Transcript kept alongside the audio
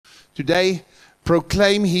today,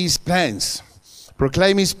 proclaim His plans.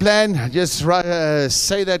 Proclaim His plan. Just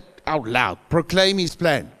say that out loud. Proclaim His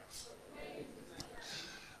plan.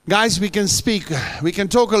 Guys, we can speak, we can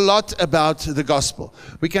talk a lot about the gospel.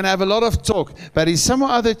 We can have a lot of talk, but it's some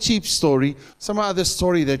other cheap story, some other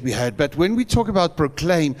story that we had. But when we talk about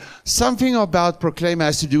proclaim, something about proclaim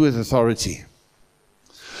has to do with authority.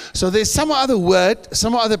 So there's some other word,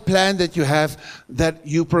 some other plan that you have that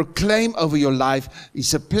you proclaim over your life.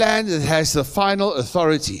 It's a plan that has the final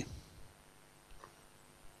authority.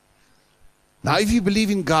 Now, if you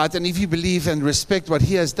believe in God and if you believe and respect what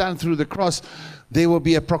He has done through the cross, there will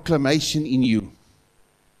be a proclamation in you.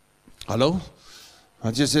 Hello?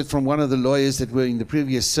 I just heard from one of the lawyers that were in the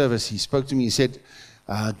previous service. He spoke to me. He said,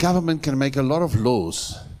 government can make a lot of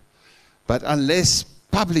laws, but unless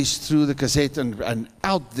published through the cassette and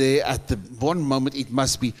out there at the one moment, it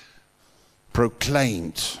must be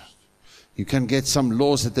proclaimed. You can get some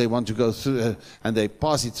laws that they want to go through and they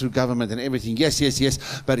pass it through government and everything. Yes, yes,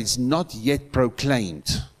 yes, but it's not yet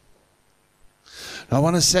proclaimed. Now, I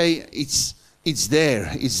want to say it's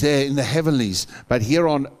there in the heavenlies, but here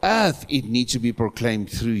on earth it needs to be proclaimed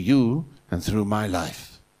through you and through my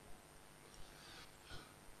life.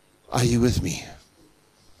 Are you with me?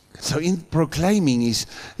 So in proclaiming is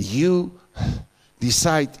you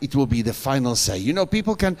decide it will be the final say. You know,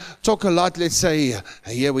 people can talk a lot. Let's say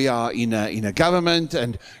here we are in a government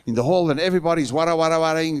and in the hall and everybody's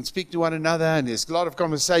wara-wara-waraing and speak to one another and there's a lot of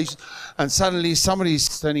conversation and suddenly somebody's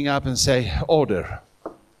standing up and say, order.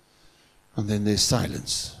 And then there's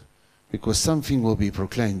silence because something will be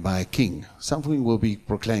proclaimed by a king. Something will be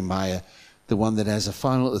proclaimed by the one that has a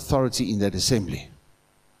final authority in that assembly.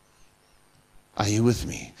 Are you with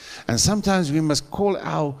me? And sometimes we must call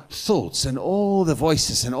our thoughts and all the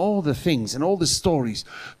voices and all the things and all the stories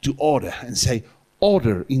to order and say,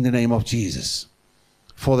 order in the name of Jesus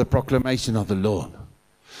for the proclamation of the Lord.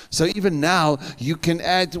 So even now, you can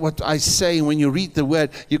add what I say when you read the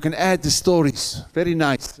word, you can add the stories. Very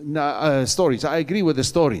nice stories. I agree with the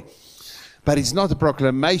story. But it's not a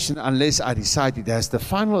proclamation unless I decide it has the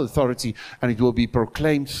final authority and it will be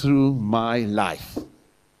proclaimed through my life.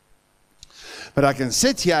 But I can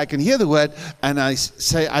sit here, I can hear the word, and I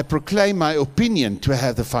say, I proclaim my opinion to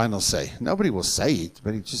have the final say. Nobody will say it,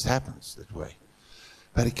 but it just happens that way.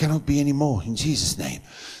 But it cannot be anymore in Jesus' name.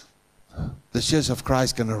 The Church of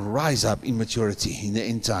Christ is going to rise up in maturity in the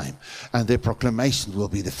end time, and their proclamation will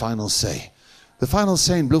be the final say. The final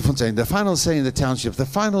say in Bloemfontein, the final say in the township, the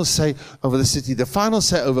final say over the city, the final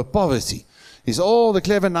say over poverty is all the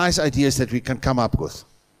clever, nice ideas that we can come up with.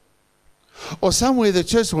 Or somewhere the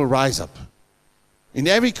church will rise up. In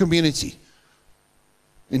every community,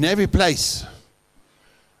 in every place.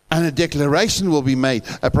 And a declaration will be made,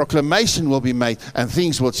 a proclamation will be made, and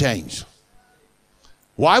things will change.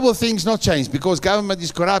 Why will things not change? Because government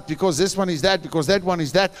is corrupt, because this one is that, because that one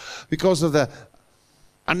is that, because of the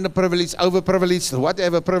underprivileged, overprivileged,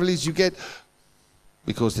 whatever privilege you get.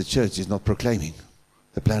 Because the church is not proclaiming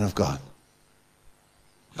the plan of God.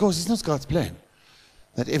 Because it's not God's plan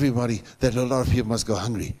that a lot of people must go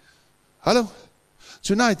hungry. Hello?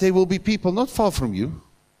 Tonight there will be people not far from you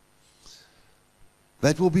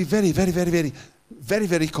that will be very, very, very, very, very,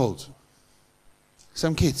 very cold.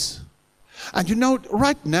 Some kids. And you know,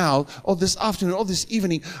 right now, or this afternoon, or this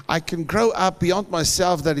evening, I can grow up beyond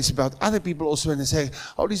myself. That is about other people also. And they say,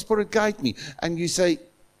 Holy Spirit, guide me. And you say,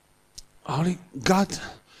 Holy God,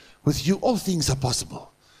 with you all things are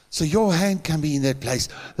possible. So your hand can be in that place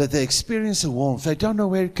that they experience a warmth. They don't know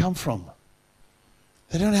where it comes from.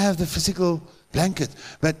 They don't have the physical blanket,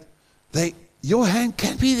 but your hand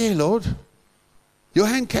can be there, Lord. Your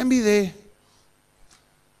hand can be there.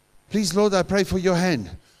 Please, Lord, I pray for your hand.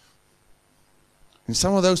 In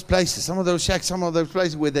some of those places, some of those shacks, some of those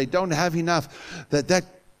places where they don't have enough, that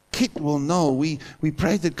kid will know. We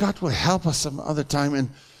pray that God will help us some other time, and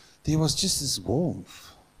there was just this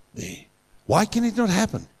warmth there. Why can it not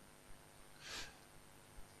happen?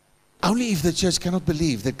 Only if the church cannot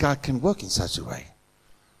believe that God can work in such a way.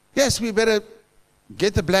 Yes, we better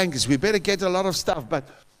get the blankets, we better get a lot of stuff, but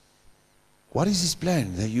what is His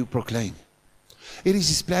plan that you proclaim? It is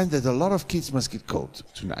His plan that a lot of kids must get cold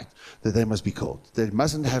tonight, that they must be cold. They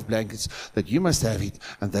mustn't have blankets, that you must have it,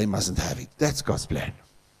 and they mustn't have it. That's God's plan.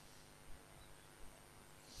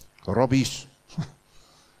 Rubbish.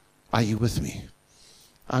 Are you with me?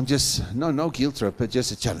 I'm just, no guilt trip, but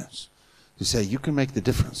just a challenge. To say, you can make the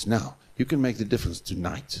difference now. You can make the difference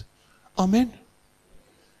tonight. Amen.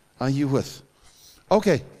 Are you with?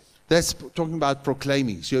 Okay, that's talking about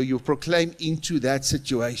proclaiming. So you proclaim into that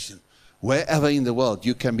situation. Wherever in the world,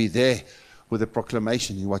 you can be there with a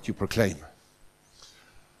proclamation in what you proclaim.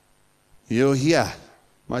 You're here.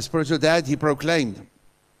 My spiritual dad, he proclaimed.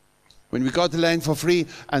 When we got the land for free,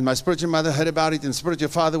 and my spiritual mother heard about it, and spiritual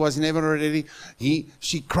father was in heaven already,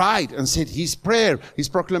 she cried and said his prayer, his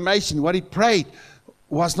proclamation, what he prayed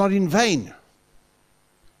was not in vain.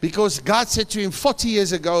 Because God said to him 40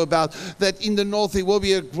 years ago about that in the north there will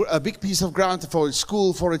be a big piece of ground for a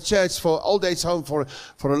school, for a church, for old age home, for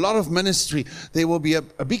a lot of ministry. There will be a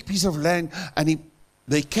big piece of land. And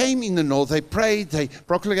they came in the north, they prayed, they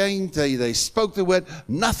proclaimed, they spoke the word.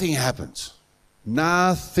 Nothing happened.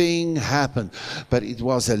 Nothing happened. But it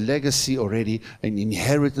was a legacy already, an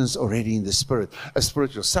inheritance already in the spirit. A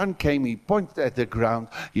spiritual son came, he pointed at the ground,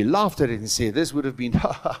 he laughed at it and said, this would have been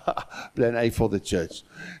plan A for the church.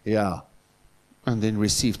 Yeah. And then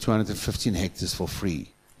received 215 hectares for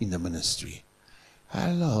free in the ministry.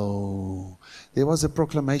 Hello. There was a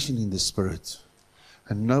proclamation in the spirit.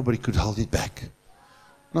 And nobody could hold it back.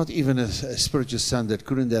 Not even a spiritual son that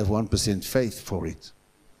couldn't have 1% faith for it.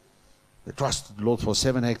 They trusted the Lord for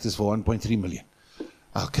 7 hectares for 1.3 million.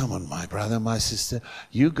 Oh, come on, my brother, my sister.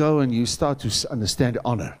 You go and you start to understand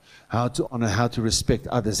honor. How to respect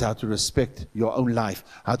others, how to respect your own life,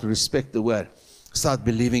 how to respect the word. Start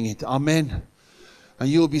believing it. Amen. And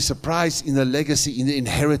you'll be surprised in the legacy, in the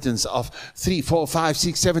inheritance of 3, 4, 5,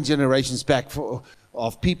 6, 7 generations back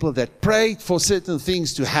of people that prayed for certain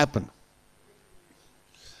things to happen.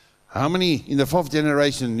 How many in the 4th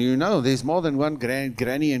generation, you know, there's more than one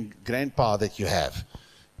granny and grandpa that you have.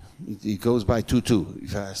 It goes by 2,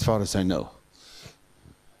 as far as I know.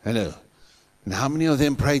 Hello. And how many of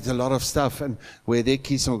them prayed a lot of stuff and where their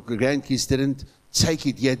kids or grandkids didn't take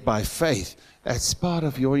it yet by faith? That's part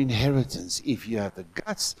of your inheritance. If you have the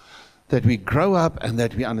guts that we grow up and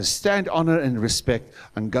that we understand honor and respect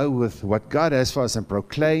and go with what God has for us and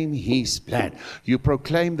proclaim His plan. You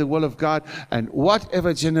proclaim the will of God, and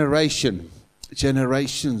whatever generations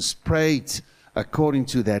prayed according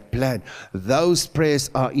to that plan, those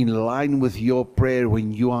prayers are in line with your prayer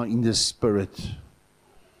when you are in the Spirit.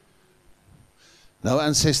 No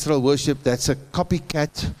ancestral worship, that's a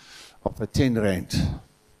copycat of a 10 rand.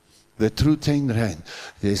 The true 10 rand.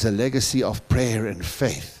 There's a legacy of prayer and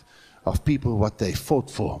faith. Of people, what they fought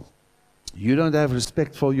for. You don't have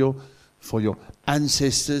respect for your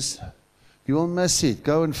ancestors, you will miss it.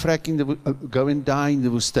 Go and go and die in the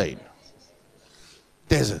Bloemfontein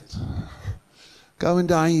desert. Go and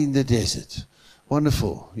die in the desert.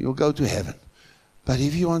 Wonderful. You'll go to heaven. But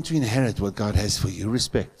if you want to inherit what God has for you,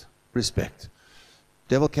 respect. Respect.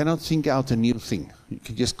 Devil cannot think out a new thing. You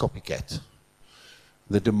can just copycat.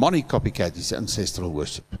 The demonic copycat is ancestral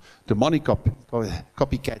worship. Demonic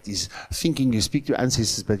copycat is thinking you speak to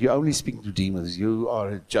ancestors, but you only speak to demons. You are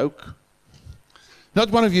a joke. Not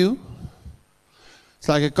one of you. It's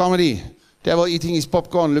like a comedy. Devil eating his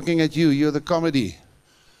popcorn, looking at you. You're the comedy.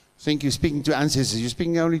 Think you're speaking to ancestors. You're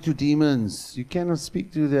speaking only to demons. You cannot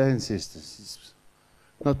speak to the ancestors. It's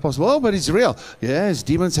not possible. Oh, but it's real. Yes,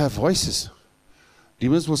 demons have voices.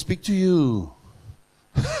 Demons will speak to you.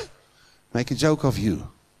 Make a joke of you.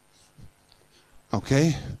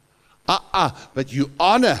 Okay? But you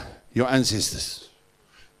honor your ancestors.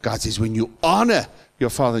 God says when you honor your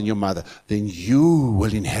father and your mother, then you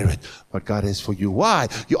will inherit what God has for you. Why?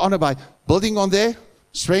 You honor by building on their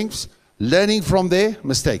strengths, learning from their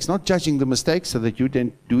mistakes, not judging the mistakes so that you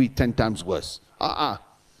then do it 10 times worse.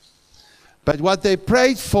 But what they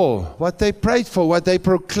prayed for, what they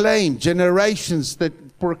proclaimed, generations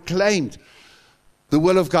that proclaimed the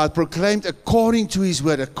will of God, proclaimed according to His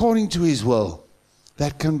word, according to His will,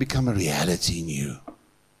 that can become a reality in you.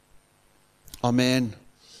 Amen.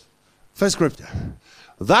 First scripture.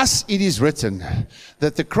 Thus it is written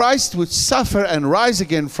that the Christ would suffer and rise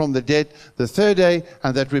again from the dead the 3rd day,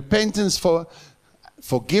 and that repentance for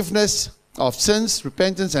forgiveness of sins,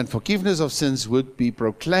 repentance and forgiveness of sins would be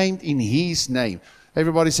proclaimed in His name.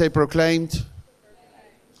 Everybody say proclaimed.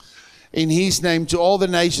 In His name to all the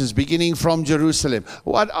nations, beginning from Jerusalem.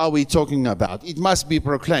 What are we talking about? It must be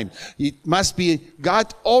proclaimed. It must be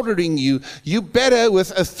God ordering you. You better,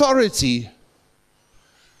 with authority,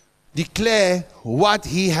 declare what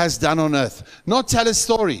He has done on earth. Not tell a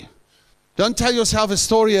story. Don't tell yourself a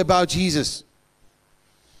story about Jesus.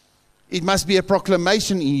 It must be a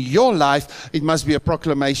proclamation in your life. It must be a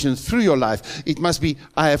proclamation through your life. It must be,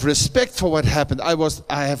 I have respect for what happened.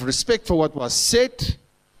 I have respect for what was said.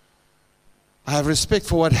 I have respect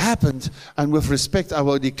for what happened, and with respect I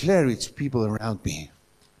will declare it to people around me.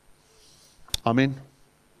 Amen.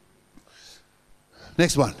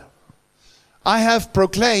 Next one. I have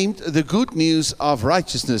proclaimed the good news of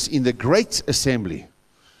righteousness in the great assembly.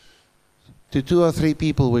 To 2 or 3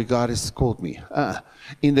 people where God has called me.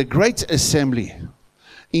 In the great assembly.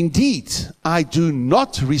 Indeed, I do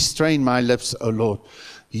not restrain my lips, O Lord.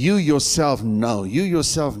 You yourself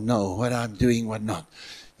know what I'm doing, what not.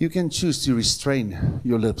 You can choose to restrain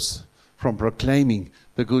your lips from proclaiming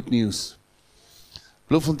the good news.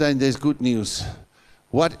 Bloemfontein, there's good news.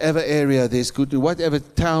 Whatever area, there's good news. Whatever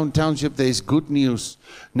township, there's good news.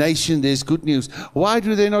 Nation, there's good news. Why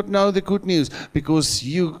do they not know the good news? Because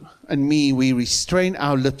you and me, we restrain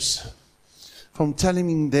our lips from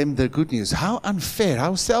telling them the good news. How unfair,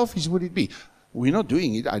 how selfish would it be? We're not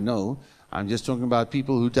doing it, I know. I'm just talking about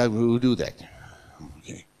people who do that.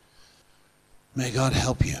 Okay. May God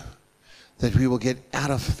help you that we will get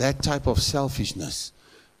out of that type of selfishness,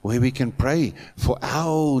 where we can pray for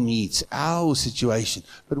our needs, our situation.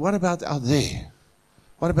 But what about out there?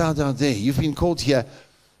 What about out there? You've been called here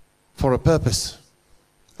for a purpose.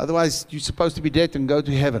 Otherwise, you're supposed to be dead and go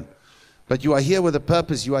to heaven. But you are here with a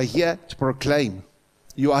purpose. You are here to proclaim.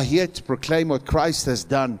 You are here to proclaim what Christ has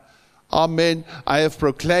done. Amen. I have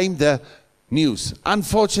proclaimed the news.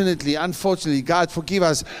 Unfortunately, God forgive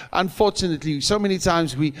us. Unfortunately, so many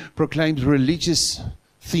times we proclaim religious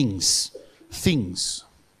things.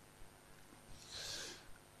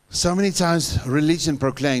 So many times religion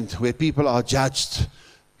proclaimed where people are judged.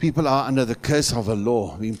 People are under the curse of the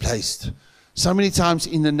law being placed. So many times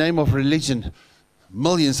in the name of religion,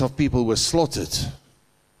 millions of people were slaughtered.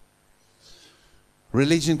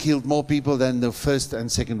 Religion killed more people than the First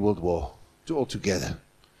and Second World War altogether.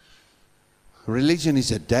 Religion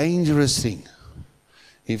is a dangerous thing.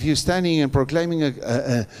 If you're standing and proclaiming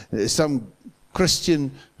some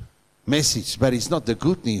Christian message, but it's not the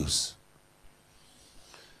good news,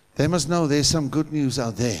 they must know there's some good news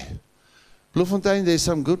out there. Bloemfontein, there's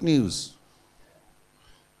some good news.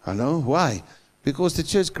 Hello? Why? Because the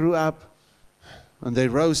church grew up and they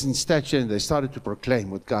rose in stature and they started to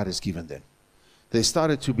proclaim what God has given them. They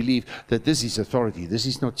started to believe that this is authority. This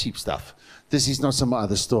is not cheap stuff. This is not some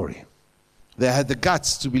other story. They had the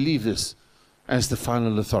guts to believe this as the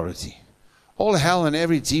final authority. All hell and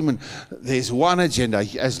every demon, there's one agenda.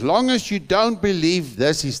 As long as you don't believe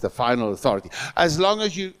this is the final authority, as long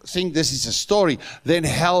as you think this is a story, then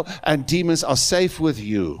hell and demons are safe with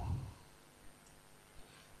you.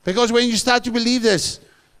 Because when you start to believe this,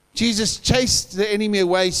 Jesus chased the enemy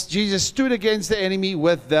away. Jesus stood against the enemy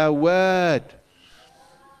with the word.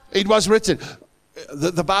 It was written.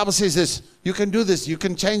 The Bible says this. You can do this. You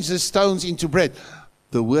can change the stones into bread.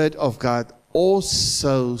 The word of God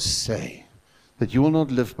also say that you will not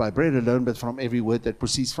live by bread alone, but from every word that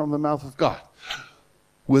proceeds from the mouth of God.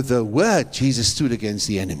 With the word, Jesus stood against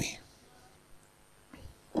the enemy.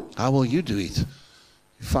 How will you do it?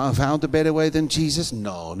 You found a better way than Jesus?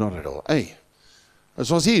 No, not at all. Hey, this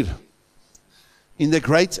was here. In the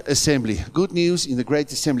great assembly. Good news in the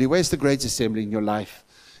great assembly. Where's the great assembly in your life?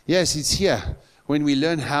 Yes, it's here. When we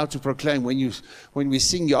learn how to proclaim, when we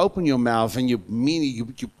sing, you open your mouth and you mean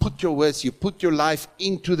it, you put your words, you put your life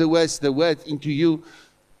into the words, the word into you.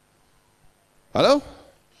 Hello?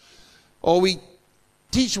 Or we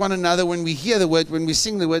teach one another when we hear the word, when we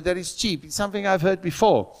sing the word, that is cheap. It's something I've heard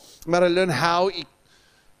before. But I learn how it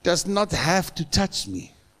does not have to touch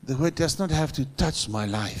me. The word does not have to touch my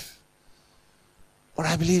life. Or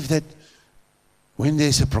I believe that when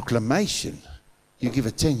there's a proclamation, you give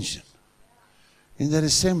attention. In that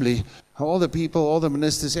assembly, all the people, all the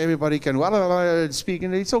ministers, everybody can speak,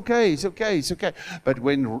 and it's okay. But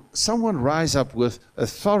when someone rises up with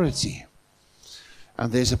authority,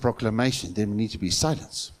 and there's a proclamation, then we need to be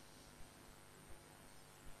silence.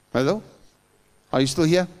 Hello? Are you still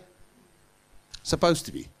here? Supposed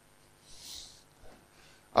to be.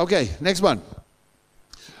 Okay, next one.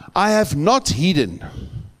 I have not hidden.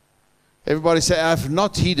 Everybody say, I have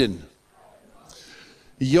not hidden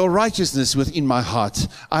your righteousness within my heart.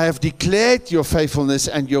 I have declared your faithfulness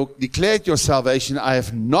and declared your salvation. I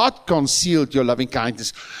have not concealed your loving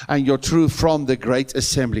kindness and your truth from the great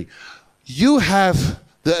assembly. You have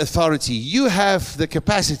the authority. You have the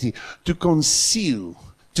capacity to conceal,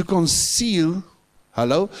 to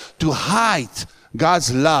hide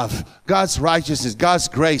God's love, God's righteousness, God's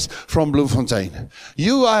grace from Bloemfontein.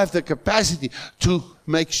 You have the capacity to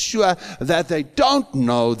make sure that they don't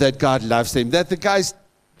know that God loves them, that the guys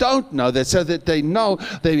don't know that, so that they know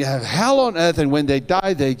they have hell on earth, and when they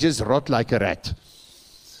die, they just rot like a rat.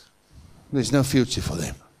 There's no future for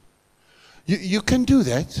them. You can do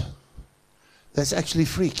that. That's actually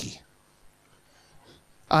freaky.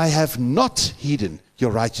 I have not hidden your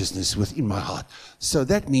righteousness within my heart. So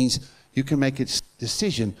that means you can make a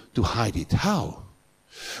decision to hide it. How?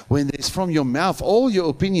 When there's from your mouth all your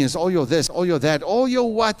opinions, all your this, all your that, all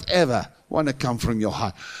your whatever, want to come from your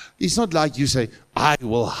heart. It's not like you say, I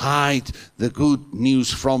will hide the good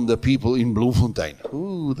news from the people in Bloemfontein.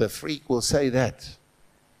 Ooh, the freak will say that.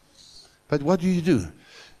 But what do?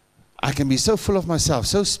 I can be so full of myself,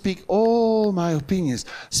 so speak all my opinions,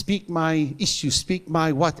 speak my issues, speak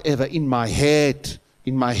my whatever in my head,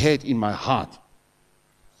 in my heart,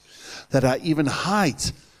 that I even hide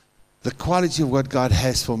the quality of what God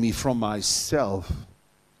has for me from myself.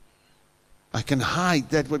 I can hide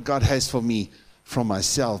that what God has for me from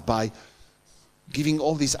myself by giving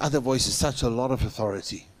all these other voices such a lot of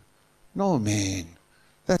authority. No, man,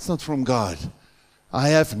 that's not from God. I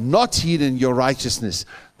have not hidden your righteousness,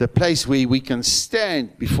 the place where we can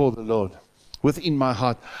stand before the Lord within my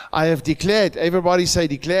heart. I have declared, everybody say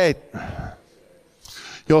declared,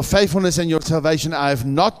 your faithfulness and your salvation. I have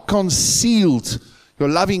not concealed your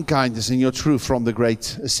loving kindness and your truth from the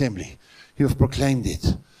great assembly. You have proclaimed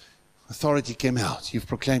it. Authority came out. You've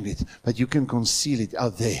proclaimed it. But you can conceal it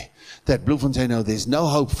out there. That Bloemfontein know there's no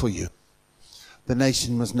hope for you. The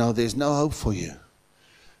nation must know there's no hope for you.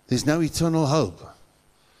 There's no eternal hope.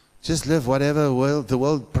 Just live whatever the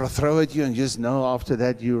world throw at you and just know after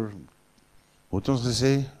that you're, what was to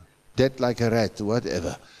say? Dead like a rat,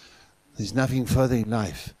 whatever. There's nothing further in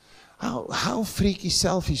life. How freaky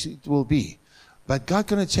selfish it will be. But God's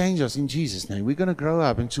going to change us in Jesus' name. We're going to grow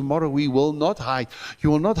up, and tomorrow we will not hide. You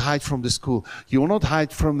will not hide from the school. You will not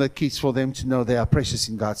hide from the kids for them to know they are precious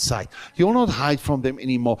in God's sight. You will not hide from them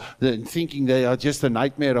anymore, thinking they are just a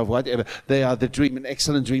nightmare of whatever. They are the dream, an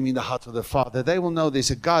excellent dream in the heart of the Father. They will know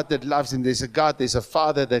there's a God that loves them. There's a God, there's a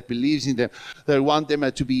Father that believes in them. They want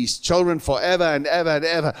them to be His children forever and ever and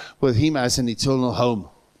ever with Him as an eternal home.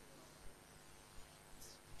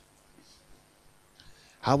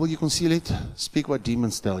 How will you conceal it? Speak what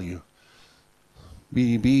demons tell you.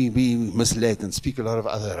 Be misled and speak a lot of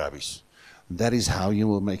other rubbish. That is how you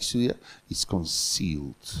will make sure it's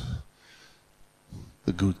concealed.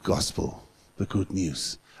 The good gospel, the good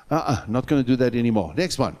news. Not going to do that anymore.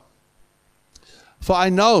 Next one. For I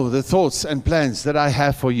know the thoughts and plans that I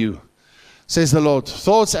have for you, says the Lord.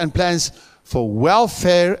 Thoughts and plans for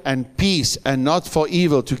welfare and peace, and not for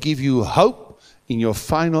evil, to give you hope in your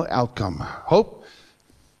final outcome. Hope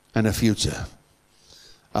and a future.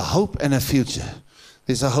 A hope and a future.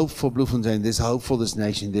 There's a hope for Bloemfontein. There's a hope for this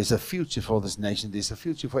nation. There's a future for this nation. There's a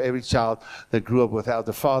future for every child that grew up without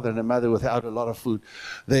a father and a mother, without a lot of food.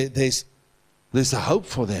 There's a hope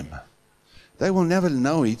for them. They will never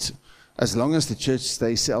know it as long as the church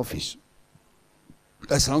stays selfish.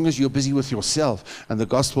 As long as you're busy with yourself and the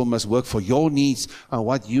gospel must work for your needs and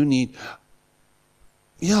what you need.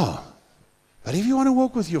 Yeah. But if you want to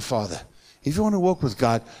walk with your Father, if you want to walk with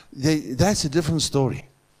God, that's a different story.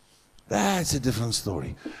 That's a different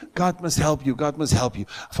story. God must help you. God must help you.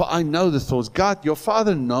 For I know the thoughts. God, your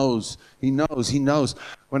Father knows. He knows. He knows.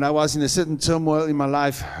 When I was in a certain turmoil in my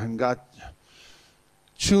life, and God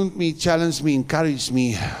tuned me, challenged me, encouraged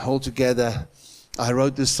me altogether, I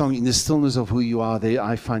wrote this song, in the stillness of who you are, there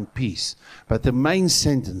I find peace. But the main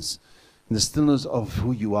sentence, in the stillness of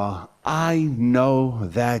who you are, I know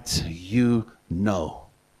that you know.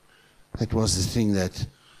 That was the thing that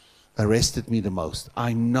arrested me the most.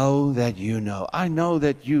 I know that you know. I know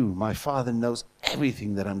that you, my Father, knows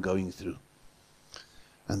everything that I'm going through.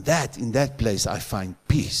 And that, in that place, I find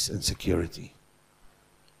peace and security.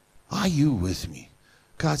 Are you with me?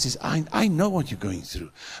 God says, I know what you're going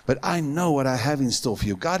through, but I know what I have in store for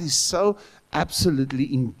you. God is so absolutely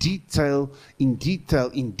in detail.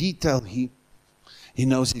 He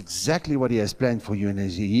knows exactly what He has planned for you, and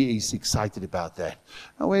He is excited about that.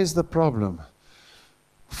 Now, where's the problem?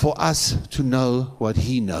 For us to know what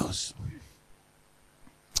He knows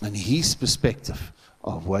and His perspective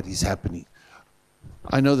of what is happening.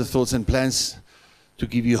 I know the thoughts and plans to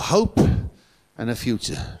give you hope and a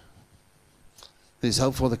future. There's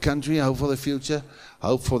hope for the country, hope for the future,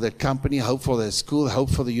 hope for the company, hope for the school,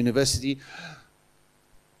 hope for the university,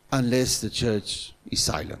 unless the church is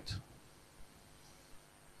silent.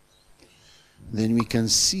 Then we can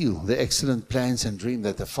seal the excellent plans and dream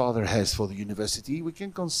that the Father has for the university. We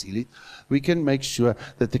can conceal it. We can make sure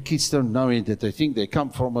that the kids don't know it, that they think they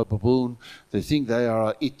come from a baboon, they think they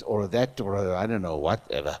are it or that or I don't know,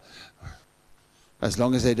 whatever. As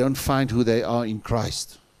long as they don't find who they are in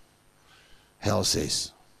Christ. Hell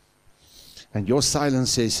says. And your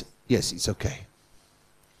silence says, yes, it's okay.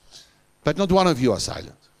 But not one of you are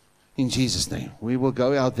silent. In Jesus' name. We will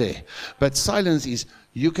go out there. But silence is,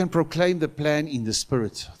 you can proclaim the plan in the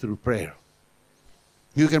Spirit through prayer.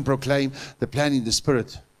 You can proclaim the plan in the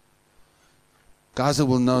Spirit. Gaza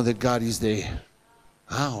will know that God is there.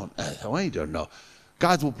 How on earth? I don't know.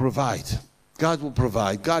 God will provide. God will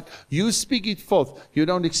provide. God, you speak it forth. You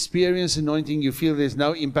don't experience anointing. You feel there's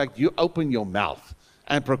no impact. You open your mouth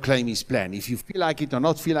and proclaim His plan. If you feel like it or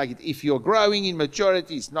not feel like it, if you're growing in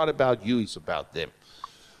maturity, it's not about you, it's about them.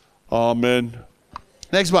 Amen.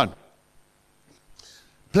 Next one.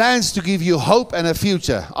 Plans to give you hope and a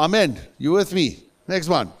future. Amen. You with me? Next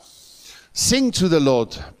one. Sing to the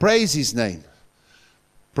Lord. Praise His name.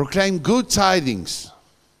 Proclaim good tidings.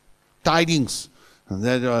 Tidings. And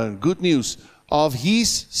that are good news of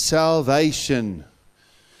His salvation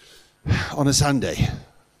on a Sunday.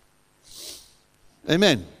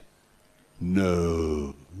 Amen.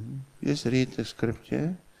 No. Just read the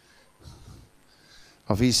scripture.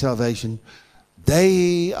 Of His salvation.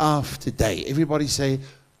 Day after day. Everybody say,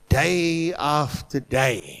 day after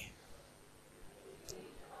day.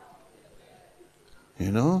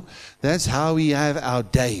 You know, that's how we have our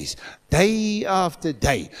days. Day after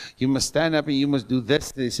day. You must stand up and you must do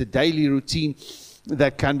this. There's a daily routine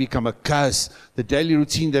that can become a curse. The daily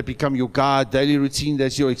routine that become your God. Daily routine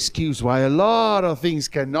that's your excuse why a lot of things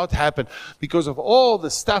cannot happen because of all the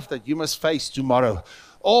stuff that you must face tomorrow.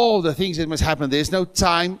 All the things that must happen. There's no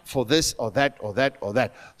time for this or that or that or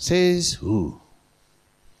that. Says who?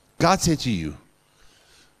 God said to you,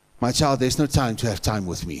 my child, there's no time to have time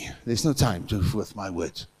with me. There's no time with my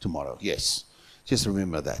word tomorrow. Yes. Just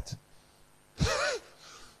remember that.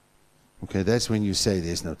 Okay, that's when you say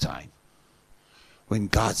there's no time. When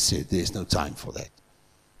God said there's no time for that.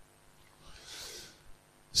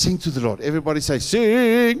 Sing to the Lord. Everybody say,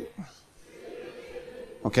 sing.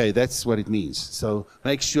 Okay, that's what it means. So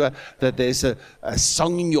make sure that there's a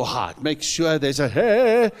song in your heart. Make sure there's a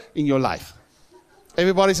hey in your life.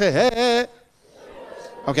 Everybody say hey.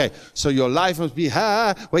 Okay, so your life must be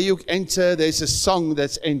ha. Where you enter, there's a song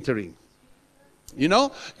that's entering. You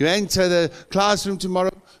know, you enter the classroom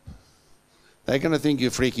tomorrow. They're going to think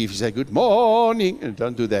you're freaky if you say good morning. And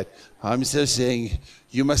don't do that. I'm just saying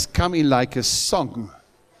you must come in like a song.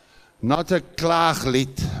 Not a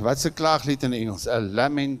klaaglied. What's a klaaglied in Engels? A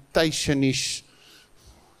lamentation-ish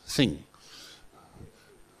thing.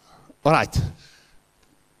 All right.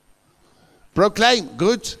 Proclaim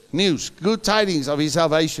good news, good tidings of His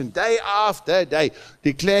salvation day after day.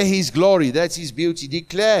 Declare His glory. That's His beauty.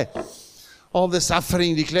 Declare all the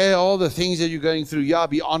suffering. Declare all the things that you're going through. Yeah,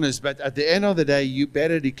 be honest. But at the end of the day, you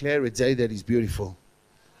better declare a day that is beautiful.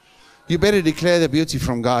 You better declare the beauty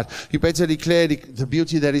from God. You better declare the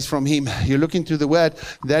beauty that is from Him. You look into the Word.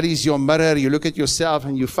 That is your mirror. You look at yourself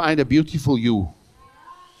and you find a beautiful you.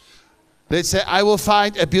 Let's say, I will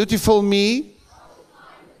find a beautiful me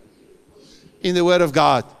in the Word of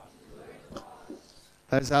God.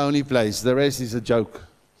 That's our only place. The rest is a joke.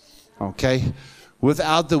 Okay?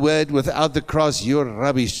 Without the Word, without the cross, you're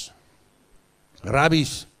rubbish.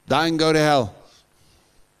 Rubbish. Die and go to hell.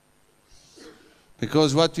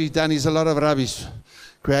 Because what we've done is a lot of rubbish.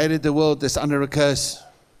 Created the world that's under a curse.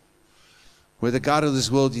 Where the God of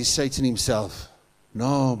this world is Satan himself.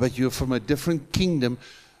 No, but you're from a different kingdom.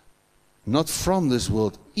 Not from this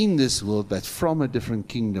world, in this world, but from a different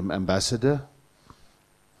kingdom, ambassador.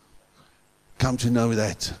 Come to know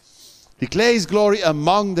that. Declare His glory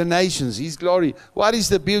among the nations. His glory. What is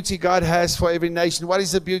the beauty God has for every nation? What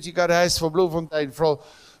is the beauty God has for Bloemfontein, for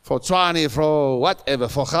Tshwane, for whatever,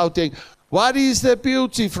 for Gauteng? What is the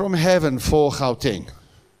beauty from heaven for Gauteng?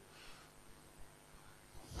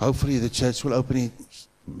 Hopefully the church will open its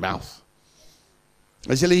mouth.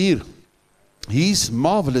 Is julle hier? His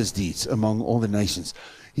marvelous deeds among all the nations.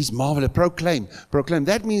 His marvelous. Proclaim. Proclaim.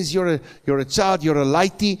 That means you're a child, you're a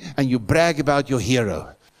lighty, and you brag about your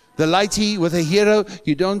hero. The lighty with a hero,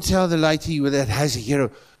 you don't tell the lighty that has a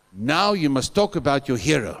hero. Now you must talk about your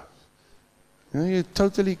hero. You're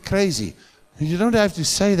totally crazy. You don't have to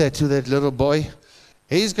say that to that little boy.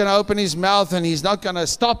 He's going to open his mouth and he's not going to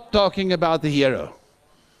stop talking about the hero.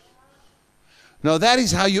 No, that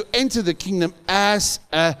is how you enter the kingdom as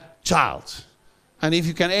a child. And if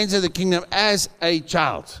you can enter the kingdom as a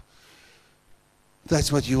child,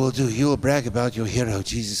 that's what you will do. You will brag about your hero,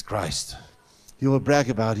 Jesus Christ. You will brag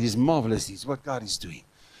about His marvelous deeds, what God is doing,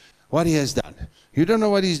 what He has done. You don't know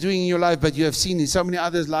what He's doing in your life, but you have seen in so many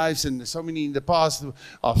others' lives and so many in the past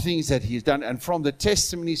of things that He has done. And from the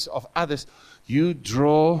testimonies of others, you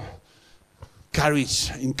draw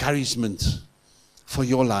courage, encouragement for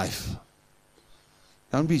your life.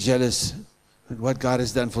 Don't be jealous at what God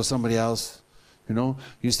has done for somebody else. You know,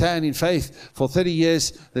 you stand in faith for 30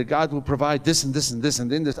 years that God will provide this and this and this.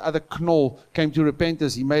 And then this other knoll came to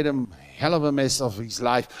repentance. He made a hell of a mess of his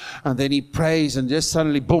life. And then he prays and just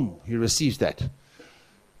suddenly, boom, he receives that.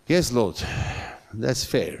 Yes, Lord, that's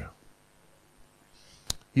fair.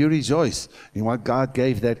 You rejoice in what God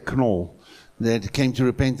gave that knoll that came to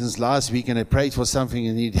repentance last week and they prayed for something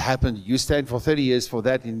and it happened. You stand for 30 years for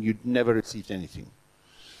that and you never received anything.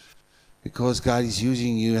 Because God is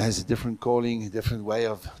using you, has a different calling, a different way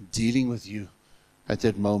of dealing with you at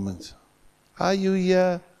that moment. Are you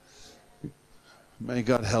here? May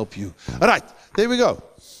God help you. All right, there we go.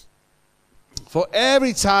 For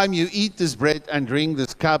every time you eat this bread and drink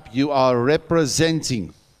this cup, you are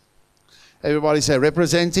representing. Everybody say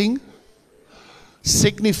representing,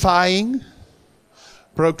 signifying,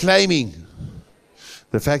 proclaiming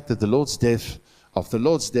the fact that the Lord's death,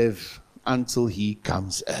 until He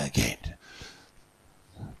comes again.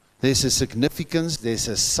 There's a significance, there's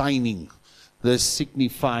a signing, there's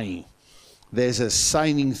signifying, there's a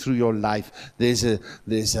signing through your life, there's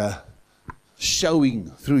a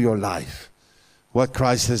showing through your life what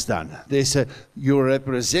Christ has done. You're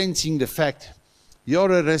representing the fact,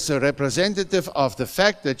 you're a representative of the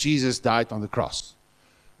fact that Jesus died on the cross.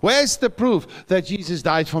 Where's the proof that Jesus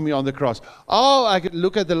died for me on the cross? Oh, I could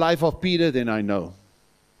look at the life of Peter, then I know.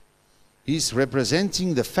 He's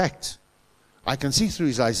representing the fact. I can see through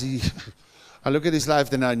his eyes. I look at his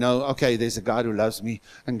life, then I know, okay, there's a God who loves me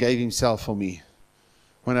and gave himself for me.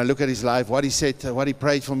 When I look at his life, what he said, what he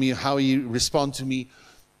prayed for me, how he responded to me,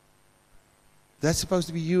 that's supposed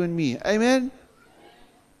to be you and me. Amen?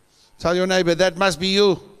 Tell your neighbor, that must be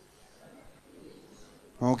you.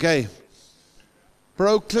 Okay.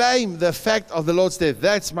 Proclaim the fact of the Lord's death.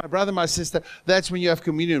 That's, my brother, my sister, that's when you have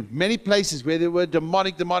communion. Many places where there were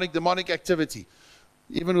demonic activity,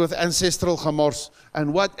 even with ancestral gemors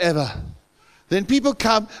and whatever. Then people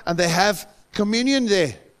come and they have communion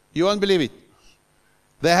there. You won't believe it.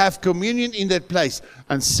 They have communion in that place.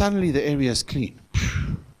 And suddenly the area is clean.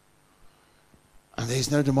 And there's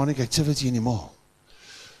no demonic activity anymore.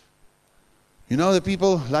 You know the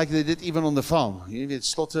people, like they did even on the farm. They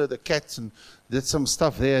slaughtered the cats and did some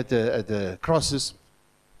stuff there at the crosses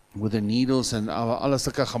with the needles and alles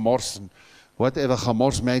like gemors and whatever,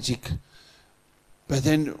 gemors magic. But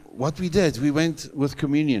then what we did, we went with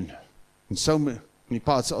communion in so many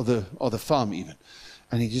parts of the farm even.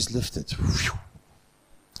 And he just lifted.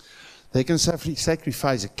 They can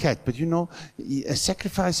sacrifice a cat, but you know, a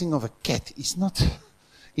sacrificing of a cat is not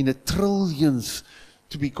in a trillionth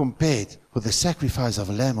to be compared with the sacrifice of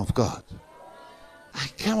a Lamb of God.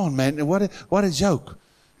 Come on, man, what a joke.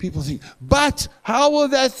 People think, but how will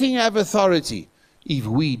that thing have authority if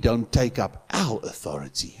we don't take up our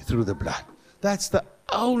authority through the blood? That's the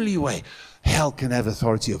only way hell can have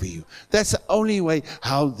authority over you. That's the only way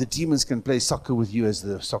how the demons can play soccer with you as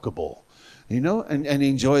the soccer ball, you know, and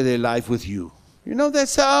enjoy their life with you. You know,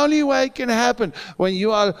 that's the only way it can happen when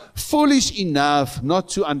you are foolish enough not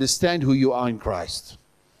to understand who you are in Christ.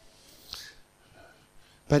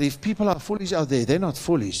 But if people are foolish out there, they're not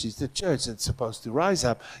foolish. It's the church that's supposed to rise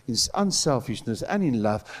up in unselfishness and in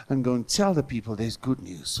love and go and tell the people there's good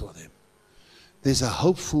news for them. There's a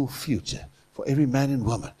hopeful future for every man and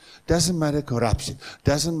woman. Doesn't matter corruption.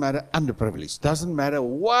 Doesn't matter underprivilege. Doesn't matter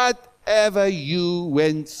whatever you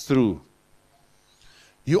went through.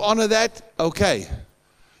 You honor that? Okay.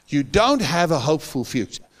 You don't have a hopeful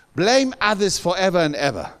future. Blame others forever and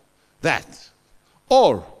ever. That.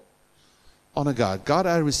 Or honor God. God,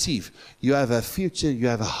 I receive. You have a future. You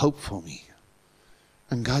have a hope for me.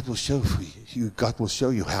 And God will show for you. God will show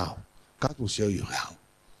you how. God will show you how.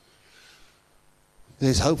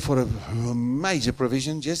 There's hope for a major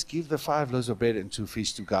provision. Just give the 5 loaves of bread and 2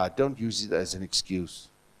 fish to God. Don't use it as an excuse.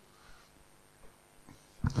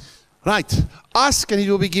 Right. Ask and it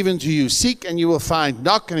will be given to you. Seek and you will find.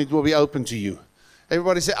 Knock and it will be open to you.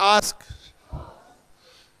 Everybody say ask.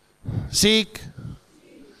 Seek.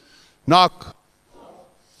 Knock.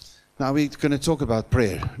 Now we're going to talk about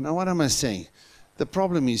prayer. Now what am I saying? The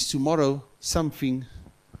problem is tomorrow something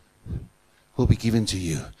will be given to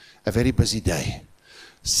you. A very busy day.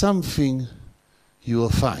 Something you will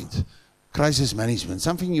find. Crisis management.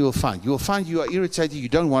 Something you will find. You will find you are irritated. You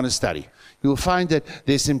don't want to study. You will find that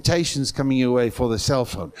there's temptations coming your way for the cell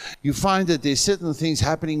phone. You find that there's certain things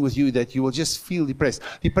happening with you that you will just feel depressed.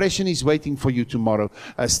 Depression is waiting for you tomorrow.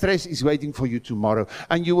 Stress is waiting for you tomorrow.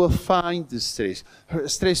 And you will find the stress.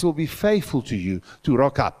 Stress will be faithful to you to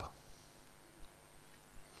rock up.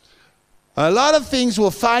 A lot of things will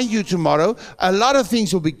find you tomorrow. A lot of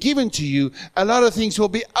things will be given to you. A lot of things will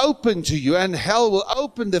be open to you. And hell will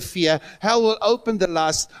open the fear. Hell will open the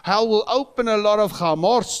lust. Hell will open a lot of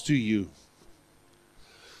gemors to you.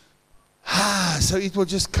 So it will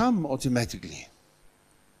just come automatically.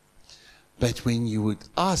 But when you would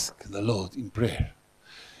ask the Lord in prayer,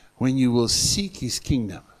 when you will seek His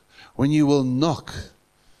kingdom, when you will knock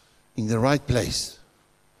in the right place,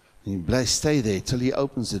 and you stay there till He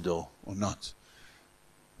opens the door, or not,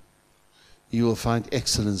 you will find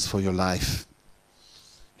excellence for your life.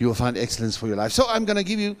 You will find excellence for your life. So I'm going to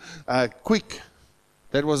give you a quick,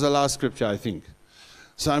 that was the last scripture, I think.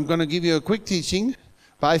 So I'm going to give you a quick teaching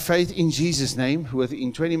by faith in Jesus' name.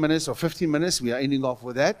 Within 20 minutes or 15 minutes, we are ending off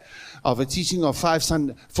with that, of a teaching of 4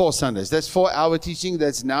 Sundays. That's 4-hour teaching.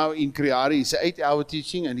 That's now in Kriari. It's an 8-hour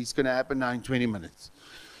teaching, and it's going to happen now in 20 minutes.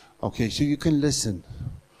 Okay, so you can listen.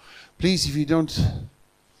 Please, if you don't,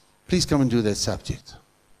 please come and do that subject.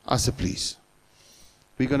 I said, please.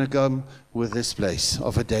 We're going to come with this place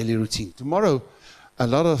of a daily routine. Tomorrow, a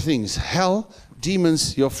lot of things. Hell,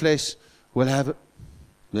 demons, your flesh will have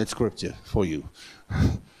that scripture for you.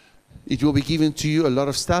 It will be given to you, a lot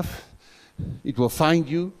of stuff. It will find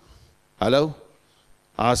you. Hello?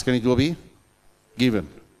 Ask and it will be given.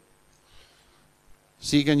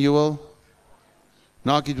 Seek and you will.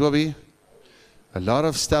 Knock, it will be. A lot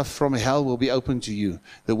of stuff from hell will be open to you.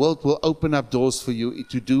 The world will open up doors for you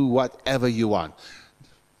to do whatever you want.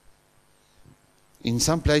 In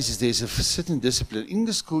some places, there's a certain discipline. In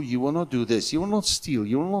the school, you will not do this. You will not steal.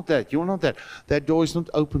 You will not that. You will not that. That door is not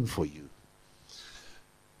open for you.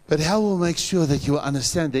 But hell will make sure that you will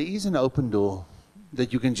understand there is an open door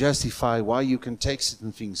that you can justify why you can take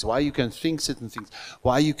certain things, why you can think certain things,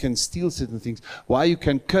 why you can steal certain things, why you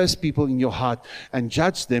can curse people in your heart and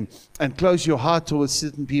judge them and close your heart towards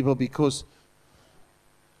certain people because,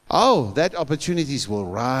 that opportunities will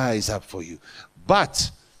rise up for you.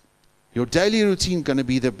 But your daily routine is going to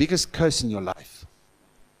be the biggest curse in your life.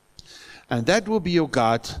 And that will be your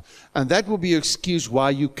God, and that will be your excuse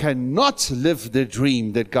why you cannot live the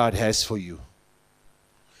dream that God has for you.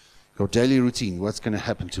 Your daily routine, what's going to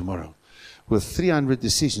happen tomorrow, with 300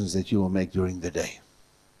 decisions that you will make during the day.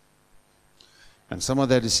 And some of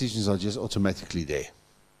their decisions are just automatically there.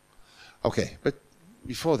 Okay, but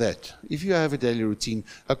before that, if you have a daily routine,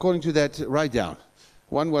 according to that, write down.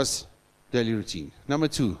 1 was daily routine. Number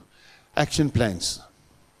 2, action plans.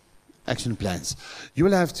 Action plans. You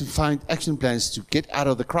will have to find action plans to get out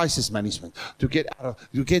of the crisis management, to get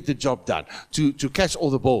the job done, to catch all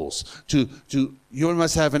the balls. You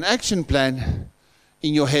must have an action plan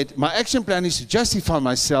in your head. My action plan is to justify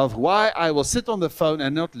myself why I will sit on the phone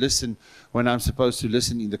and not listen when I'm supposed to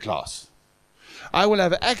listen in the class. I will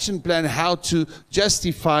have an action plan how to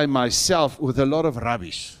justify myself with a lot of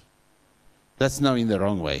rubbish. That's now in the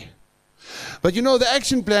wrong way. But the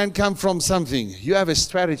action plan comes from something. You have a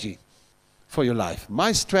strategy for your life.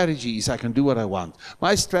 My strategy is I can do what I want.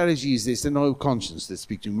 My strategy is there's no conscience that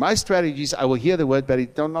speaks to me. My strategy is I will hear the word, but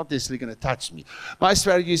it's not necessarily going to touch me. My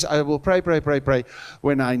strategy is I will pray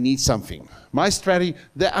when I need something. My strategy,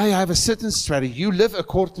 that I have a certain strategy. You live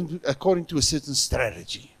according to a certain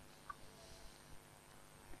strategy.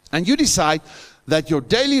 And you decide that your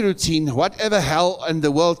daily routine, whatever hell and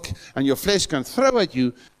the world and your flesh can throw at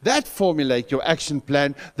you, that formulate your action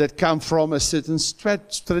plan that come from a certain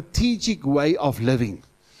strategic way of living.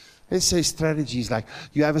 Let's say strategies like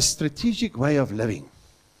you have a strategic way of living,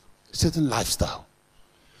 a certain lifestyle.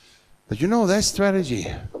 But that strategy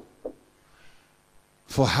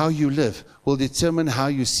for how you live will determine how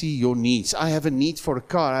you see your needs. I have a need for a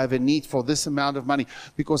car. I have a need for this amount of money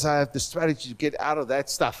because I have the strategy to get out of that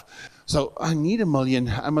stuff. So I need $1 million.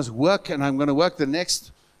 I must work, and I'm going to work the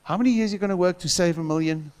next. How many years are you going to work to save $1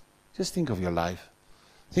 million? Just think of your life.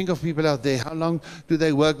 Think of people out there. How long do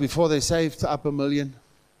they work before they save up $1 million?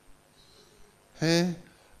 And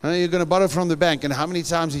you're going to borrow from the bank. And how many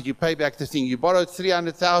times did you pay back the thing? You borrowed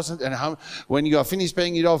 $300,000, and when you are finished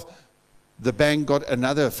paying it off, the bank got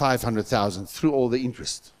another $500,000 through all the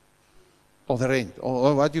interest, or the rent,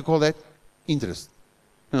 or what do you call that? Interest.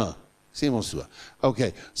 No, same so.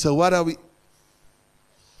 Okay, so what are we?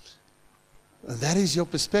 That is your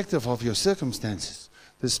perspective of your circumstances,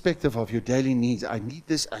 perspective of your daily needs. I need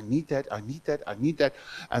this, I need that, I need that, I need that,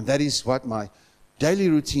 and that is what my daily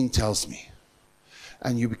routine tells me.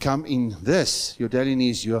 And you become in this, your daily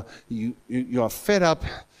needs. You are fed up.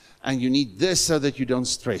 And you need this so that you don't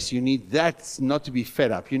stress. You need that not to be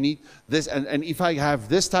fed up. You need this. And if I have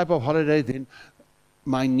this type of holiday, then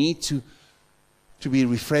my need to be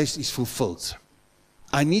refreshed is fulfilled.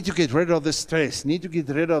 I need to get rid of the stress. Need to get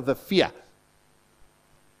rid of the fear.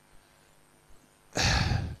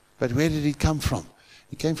 But where did it come from?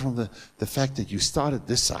 It came from the fact that you started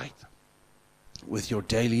this side with your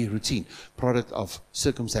daily routine. Product of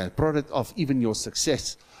circumstance. Product of even your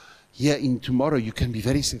success. Here in tomorrow, you can be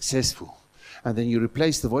very successful. And then you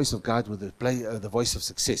replace the voice of God with the voice of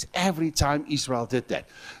success. Every time Israel did that,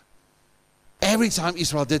 Every time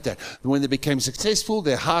Israel did that, when they became successful,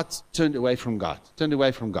 their heart turned away from God, turned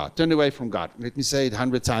away from God, turned away from God. Let me say it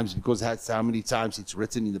 100 times because that's how many times it's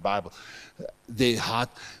written in the Bible. Their heart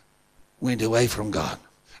went away from God.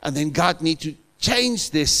 And then God needed to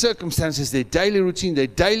change their circumstances, their daily routine, their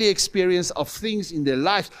daily experience of things in their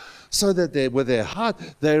life, so that they, with their heart,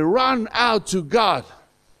 they run out to God.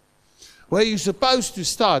 Where you're supposed to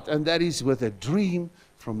start, and that is with a dream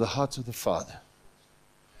from the heart of the Father.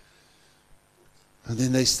 And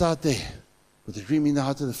then they start there with a dream in the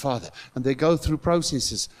heart of the Father. And they go through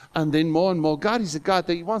processes. And then more and more, God is a God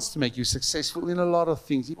that He wants to make you successful in a lot of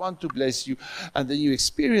things. He wants to bless you. And then you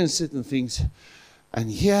experience certain things.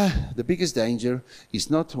 And here, the biggest danger is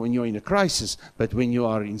not when you're in a crisis, but when you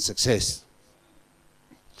are in success.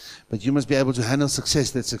 But you must be able to handle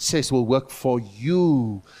success. That success will work for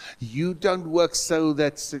you. You don't work so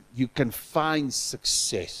that you can find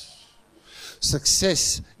success.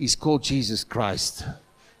 Success is called Jesus Christ.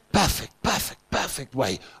 Perfect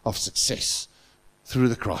way of success through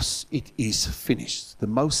the cross. It is finished. The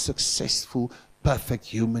most successful, perfect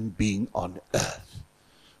human being on earth.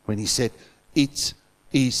 When He said, it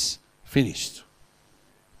is finished.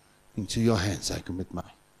 Into your hands I commit my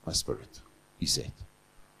spirit, He said.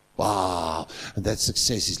 Wow. And that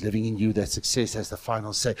success is living in you. That success has the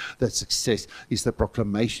final say. That success is the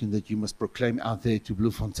proclamation that you must proclaim out there to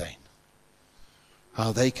Bloemfontein.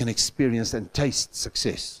 How they can experience and taste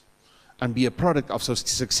success and be a product of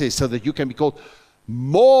success, so that you can be called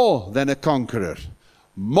more than a conqueror,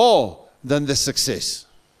 more than the success.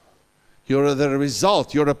 You're the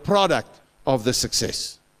result, you're a product of the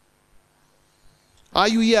success. Are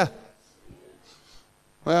you here?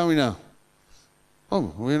 Well, we know.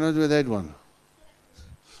 Oh, we're not with that one.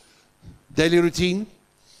 Daily routine.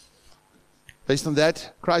 Based on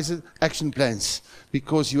that, crisis action plans.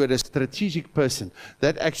 Because you are a strategic person.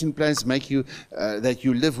 That action plans make you, that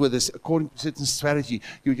you live with this according to certain strategy.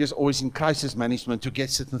 You're just always in crisis management to get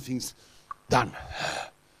certain things done.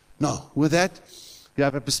 No, with that, you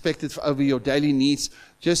have a perspective over your daily needs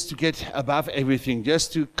just to get above everything,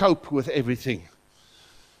 just to cope with everything.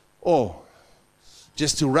 Or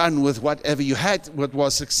just to run with whatever you had. What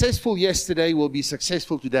was successful yesterday will be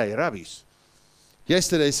successful today. Rubbish.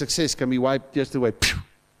 Yesterday's success can be wiped just away.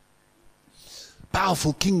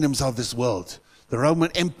 Powerful kingdoms of this world. The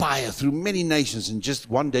Roman Empire through many nations, and just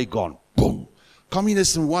one day gone. Boom.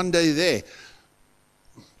 Communism one day there.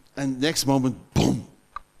 And next moment, boom.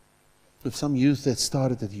 With some youth that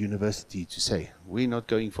started at the university to say, we're not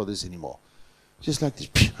going for this anymore. Just like this,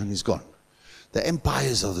 and it's gone. The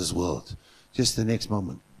empires of this world. Just the next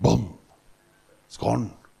moment, boom. It's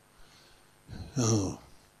gone. Oh.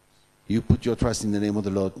 You put your trust in the name of the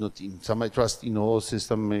Lord, not in. Some may trust in horses,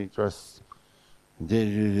 some may trust.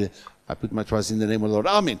 I put my trust in the name of the Lord.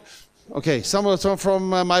 Amen. Okay, some from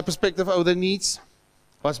my perspective, the needs.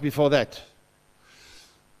 What's before that?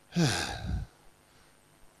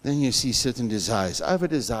 Then you see certain desires. I have a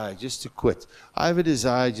desire just to quit. I have a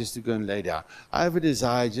desire just to go and lay down. I have a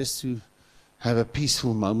desire just to have a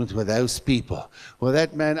peaceful moment with those people. Well,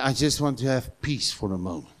 that man, I just want to have peace for a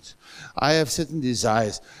moment. I have certain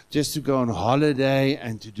desires just to go on holiday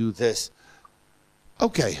and to do this.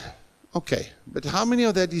 Okay. But how many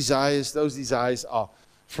of those desires are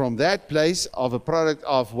from that place of a product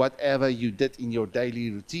of whatever you did in your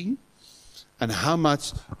daily routine? And how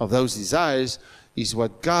much of those desires is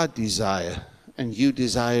what God desires, and you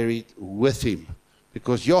desire it with Him?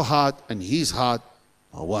 Because your heart and His heart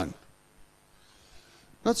are one.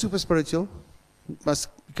 Not super spiritual. It must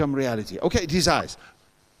become reality. Okay, desires.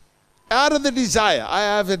 Out of the desire, I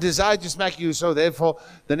have a desire to smack you, so therefore,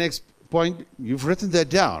 the next point, you've written that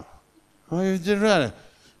down. Oh, you didn't write it.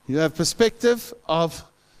 You have perspective of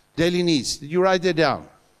daily needs. Did you write that down?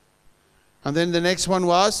 And then the next one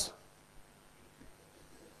was?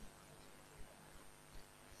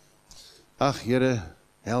 Here,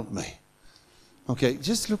 help me. Okay,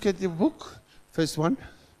 just look at the book. First one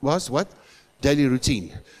was what? Daily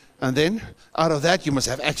routine. And then, out of that, you must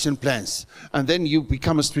have action plans. And then you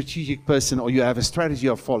become a strategic person, or you have a strategy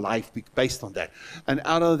for life based on that. And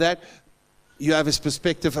out of that, you have a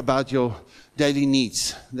perspective about your daily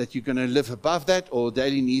needs, that you're going to live above that, or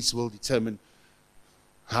daily needs will determine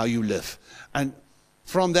how you live. And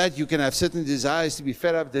from that, you can have certain desires to be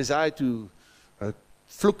fed up, desire to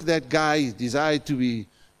fluke that guy, desire to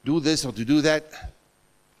do this or to do that.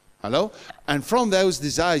 Hello? And from those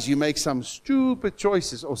desires, you make some stupid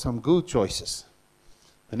choices or some good choices.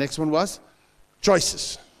 The next one was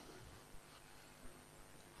choices.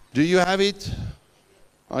 Do you have it?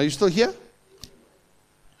 Are you still here?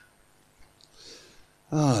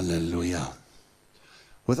 Hallelujah.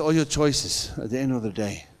 with all your choices at the end of the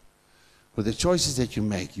day, with the choices that you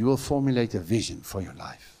make, you will formulate a vision for your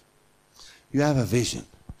life. You have a vision.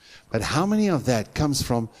 But how many of that comes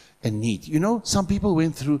from a need? You know, some people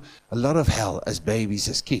went through a lot of hell as babies,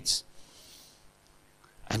 as kids.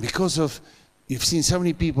 And because of, you've seen so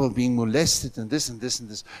many people being molested and this and this and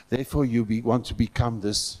this, therefore you want to become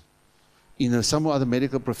this, some other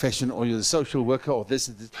medical profession, or you're a social worker, or this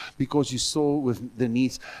and this, because you saw with the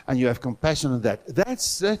needs and you have compassion on that.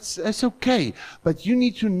 That's okay. But you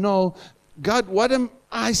need to know, God, what am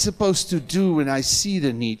I supposed to do when I see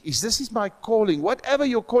the need? This is my calling. Whatever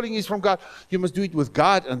your calling is from God, you must do it with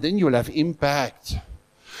God, and then you'll have impact.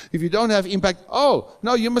 If you don't have impact, oh,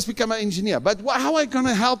 no, you must become an engineer. But how are you going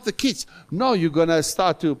to help the kids? No, you're going to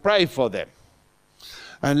start to pray for them.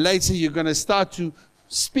 And later you're going to start to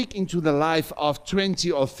speak into the life of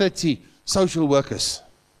 20 or 30 social workers.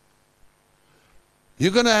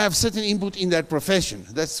 You're going to have certain input in that profession.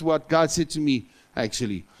 That's what God said to me,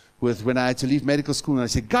 actually, when I had to leave medical school. And I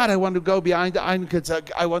said, God, I want to go behind the iron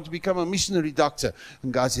curtains. I want to become a missionary doctor.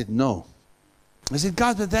 And God said, no. I said,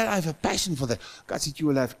 God, but I have a passion for that. God said, you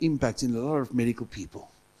will have impact in a lot of medical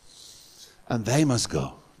people. And they must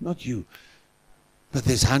go, not you. But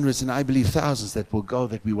there's hundreds, and I believe thousands that will go,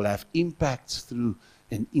 that we will have impact through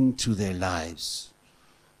and into their lives.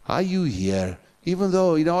 Are you here? Even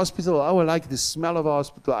though in a hospital, I would like the smell of a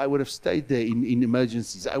hospital, I would have stayed there in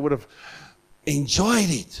emergencies. I would have enjoyed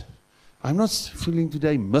it. I'm not feeling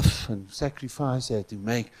today myth and sacrifice I had to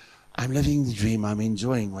make. I'm living the dream. I'm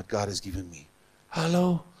enjoying what God has given me.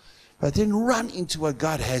 Hello? But then run into what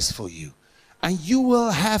God has for you. And you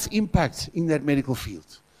will have impact in that medical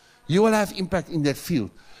field. You will have impact in that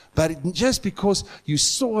field. But just because you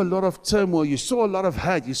saw a lot of turmoil, you saw a lot of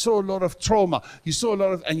hurt, you saw a lot of trauma,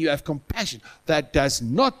 and you have compassion, that does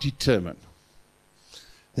not determine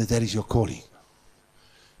that is your calling.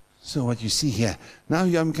 So what you see here, now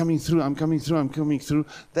I'm coming through,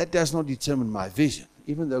 that does not determine my vision,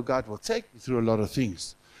 even though God will take me through a lot of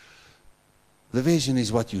things. The vision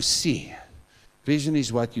is what you see. Vision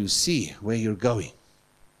is what you see, where you're going.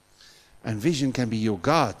 And vision can be your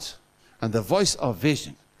God. And the voice of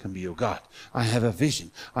vision can be your God. I have a vision.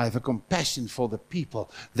 I have a compassion for the people.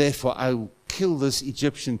 Therefore, I will kill this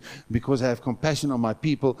Egyptian because I have compassion on my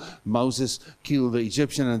people. Moses killed the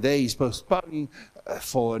Egyptian, and there he's postponing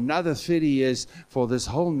for another 30 years for this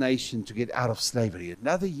whole nation to get out of slavery.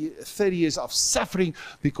 Another 30 years of suffering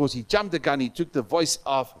because he jumped the gun. He took the voice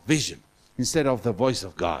of vision instead of the voice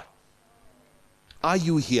of God. Are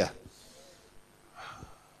you here?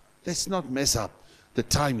 Let's not mess up the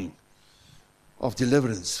timing of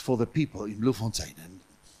deliverance for the people in Bloemfontein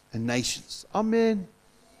and nations. Amen.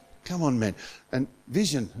 Come on, man. And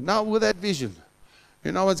vision. Now with that vision,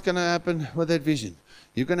 you know what's going to happen with that vision?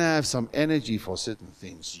 You're going to have some energy for certain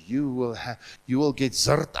things. You will get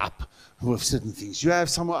zert up with certain things. You have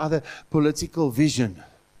some other political vision.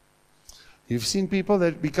 You've seen people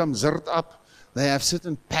that become zert up. They have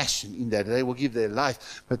certain passion in that. They will give their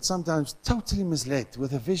life, but sometimes totally misled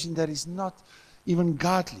with a vision that is not even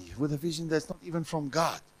godly, with a vision that's not even from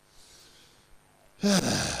God.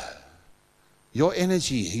 Your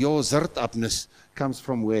energy, your zert-upness comes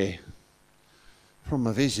from where? From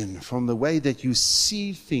a vision, from the way that you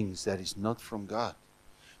see things that is not from God.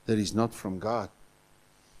 That is not from God.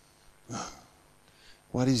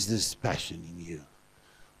 What is this passion in you?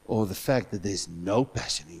 Or the fact that there's no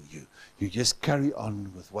passion in you. You just carry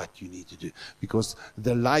on with what you need to do. Because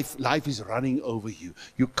the life is running over you.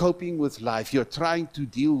 You're coping with life. You're trying to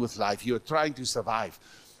deal with life. You're trying to survive.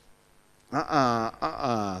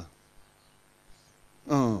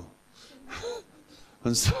 Oh.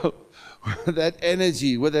 And so, that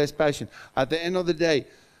energy, with that passion, at the end of the day,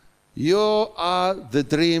 you are the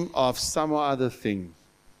dream of some other thing.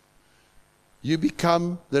 You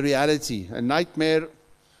become the reality. A nightmare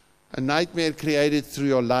created through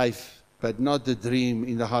your life, but not the dream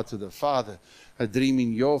in the heart of the Father. A dream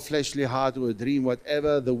in your fleshly heart, or a dream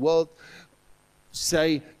whatever the world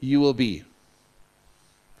say you will be.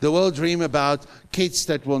 The world dream about kids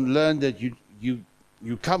that will learn that you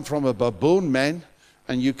come from a baboon, man,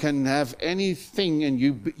 and you can have anything, and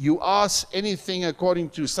you ask anything according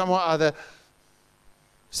to some or other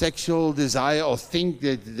sexual desire, or think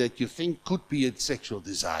that you think could be a sexual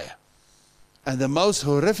desire. And the most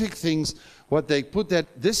horrific things, what they put that,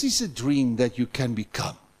 this is a dream that you can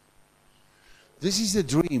become. This is a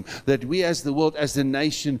dream that we as the world, as the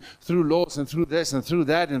nation, through laws and through this and through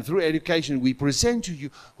that and through education, we present to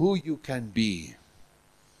you who you can be.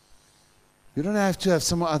 You don't have to have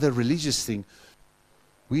some other religious thing.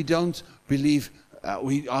 We don't believe,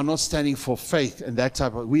 we are not standing for faith and that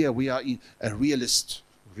type of, we are a realist.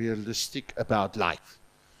 realistic about life.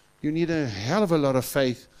 You need a hell of a lot of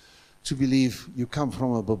faith to believe you come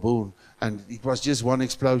from a baboon and it was just one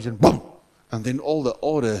explosion, boom, and then all the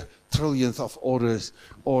order, trillionth of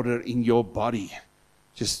order in your body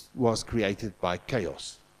just was created by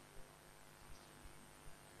chaos.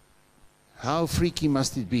 How freaky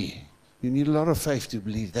must it be? You need a lot of faith to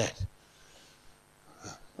believe that.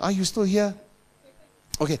 Are you still here?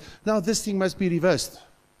 Okay, now this thing must be reversed.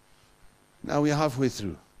 Now we're halfway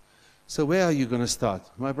through. So where are you going to start?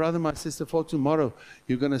 My brother, my sister, for tomorrow,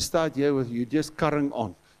 you're going to start here with you just carrying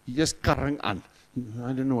on. You just carrying on.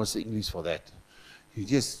 I don't know what's the English for that. You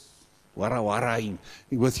just wara-waraing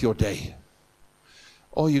with your day.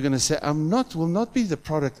 Or you're going to say, will not be the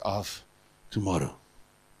product of tomorrow.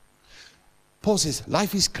 Paul says,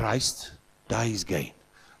 life is Christ, die is gain.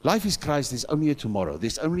 Life is Christ, there's only a tomorrow.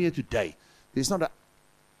 There's only a today. There's not a,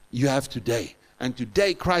 you have today. And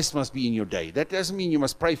today, Christ must be in your day. That doesn't mean you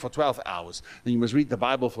must pray for 12 hours. Then you must read the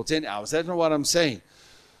Bible for 10 hours. That's not what I'm saying.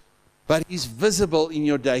 But He's visible in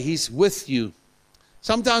your day. He's with you.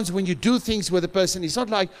 Sometimes when you do things with a person, it's not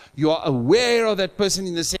like you are aware of that person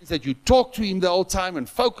in the sense that you talk to him the whole time and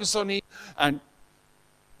focus on him.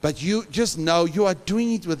 But you just know you are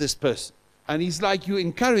doing it with this person. And he's like you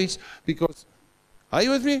encouraged because, are you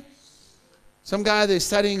with me? Some guy, they're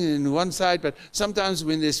studying in one side, but sometimes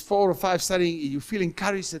when there's 4 or 5 studying, you feel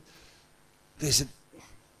encouraged that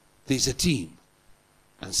there's a team.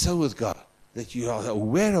 And so with God, that you are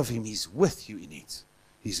aware of Him, He's with you in it.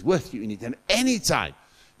 He's with you in it. And anytime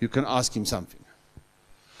you can ask Him something.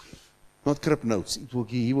 Not crib notes.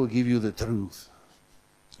 He will give you the truth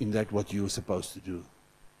in that what you're supposed to do.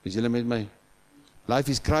 Is you met my? Life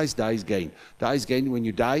is Christ, die is gain. Die is gain when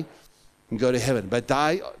you die. And go to heaven. But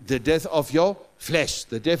die the death of your flesh,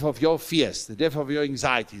 the death of your fears, the death of your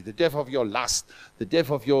anxiety, the death of your lust, the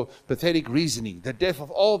death of your pathetic reasoning, the death of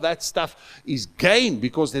all that stuff is gain,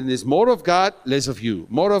 because then there's more of God, less of you.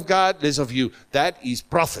 More of God, less of you. That is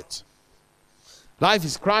profit. Life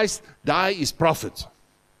is Christ, die is profit.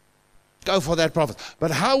 Go for that profit.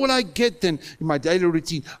 But how will I get then in my daily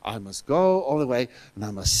routine? I must go all the way and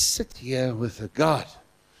I must sit here with a God,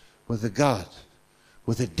 with a dad,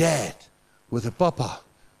 with a papa,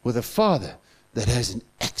 with a father that has an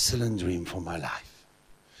excellent dream for my life.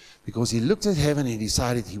 Because he looked at heaven and he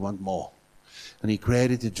decided he wanted more. And he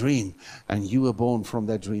created a dream, and you were born from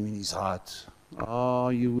that dream in his heart.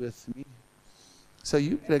 Are you with me? So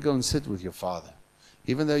you better go and sit with your father.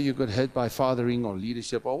 Even though you got hurt by fathering or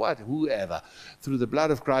leadership or whoever, through the blood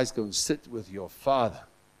of Christ, go and sit with your father.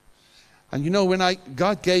 And you know, when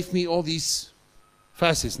God gave me all these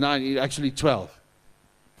facets, 9, actually 12,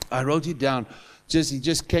 I wrote it down. He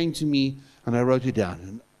just came to me and I wrote it down.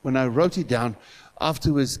 And when I wrote it down,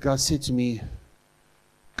 afterwards God said to me,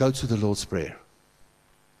 go to the Lord's Prayer.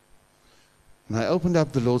 And I opened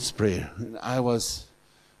up the Lord's Prayer, and I was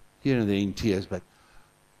here and there in tears, but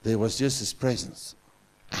there was just His presence.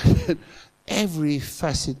 Every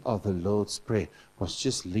facet of the Lord's Prayer was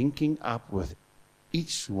just linking up with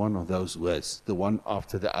each one of those words, the one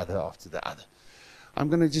after the other after the other. I'm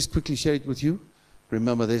going to just quickly share it with you.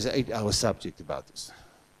 Remember, there's an 8-hour subject about this.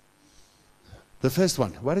 The first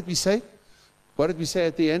one, what did we say? What did we say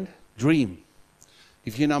at the end? Dream.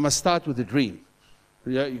 If you now must start with a dream.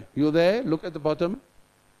 You're there, look at the bottom.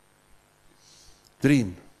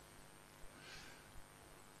 Dream.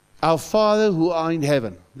 Our Father who are in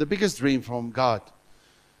heaven. The biggest dream from God.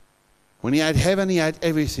 When He had heaven, He had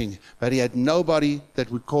everything. But He had nobody that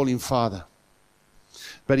would call Him Father.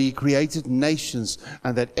 But He created nations,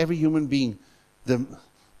 and that every human being,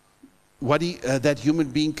 that human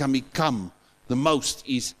being can become the most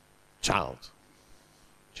is child.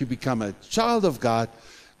 To become a child of God,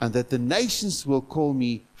 and that the nations will call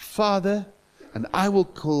me Father, and I will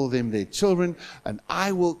call them their children, and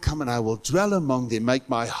I will come and I will dwell among them, make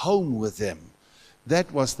my home with them.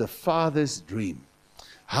 That was the Father's dream.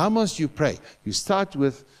 How must you pray? You start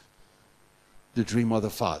with the dream of the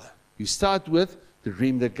Father. You start with the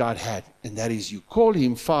dream that God had, and that is you call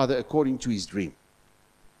Him Father according to His dream.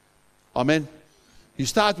 Amen. You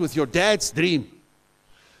start with your dad's dream.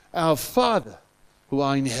 Our Father who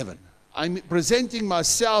are in heaven. I'm presenting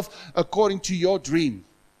myself according to your dream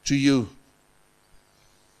to you.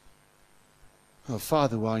 Our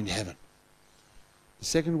Father who are in heaven. The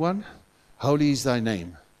second one, holy is thy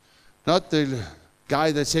name. Not the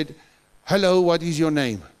guy that said, hello, what is your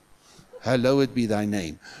name? Hallowed be thy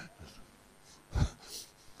name.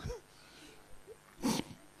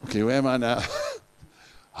 Okay, where am I now?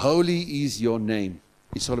 Holy is your name.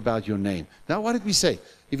 It's all about your name. Now, what did we say?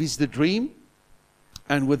 If it's the dream,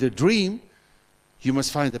 and with the dream, You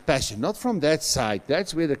must find the passion. Not from that side.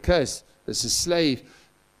 That's where the curse is a slave,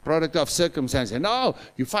 product of circumstance. And no,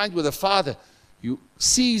 you find with the Father. You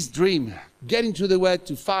see His dream. Get into the Word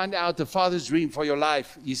to find out the Father's dream for your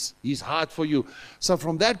life. His heart for you. So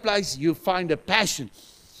from that place, you find a passion.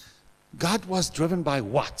 God was driven by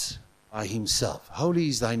what? By Himself. Holy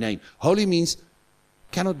is thy name. Holy means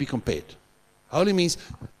cannot be compared. Holy means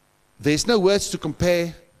there's no words to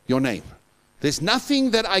compare your name. There's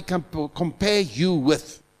nothing that I can compare you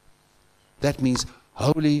with. That means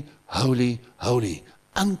holy, holy, holy.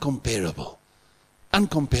 Uncomparable.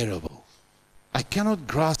 Uncomparable. I cannot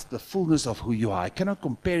grasp the fullness of who you are. I cannot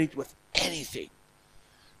compare it with anything.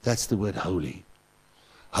 That's the word holy.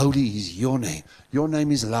 Holy is your name. Your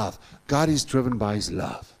name is love. God is driven by His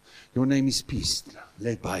love. Your name is peace,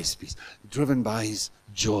 led by His peace, driven by His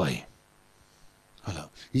joy. Hello.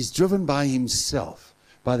 He's driven by Himself,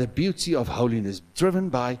 by the beauty of holiness, driven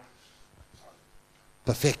by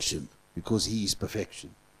perfection, because He is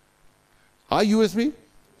perfection. Are you with me?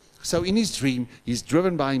 So in his dream, he's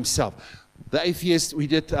driven by himself. The atheist, we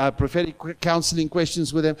did prophetic counseling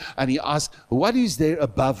questions with him, and he asked, what is there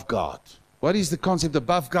above God? What is the concept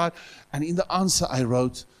above God? And in the answer, I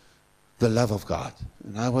wrote, the love of God.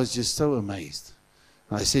 And I was just so amazed.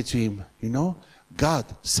 And I said to him, you know, God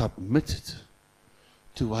submitted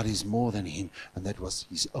to what is more than him, and that was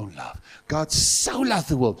his own love. God so loved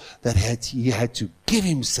the world that he had to give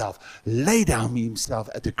himself, lay down himself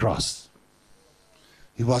at the cross.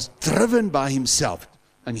 He was driven by himself,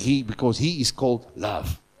 and because he is called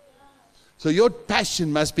love. So your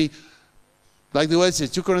passion must be, like the word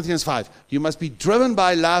says, 2 Corinthians 5, you must be driven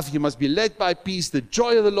by love, you must be led by peace. The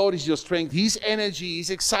joy of the Lord is your strength. His energy, His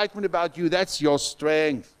excitement about you, that's your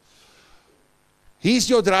strength. He's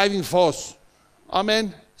your driving force.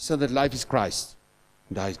 Amen. So that life is Christ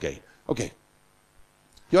and die is gain. Okay.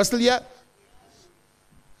 You are still here?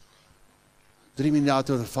 Dreaming out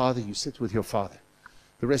of the Father, you sit with your Father.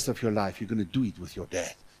 The rest of your life, you're going to do it with your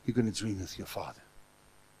dad. You're going to dream with your Father.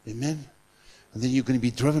 Amen. And then you're going to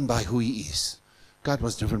be driven by who He is. God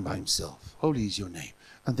was driven by Himself. Holy is your name.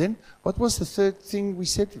 And then, what was the third thing we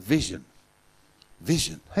said? Vision.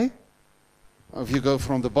 Vision. Hey? If you go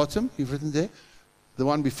from the bottom, you've written there. The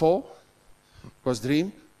one before was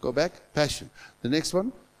dream. Go back. Passion. The next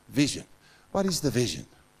one, vision. What is the vision?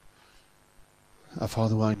 Our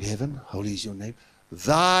Father who art in heaven, holy is your name.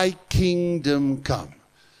 Thy kingdom come.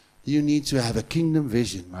 You need to have a kingdom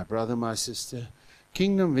vision, my brother, my sister.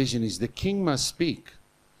 Kingdom vision is the king must speak.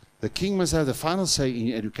 The king must have the final say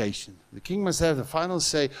in education. The king must have the final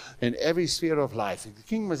say in every sphere of life. The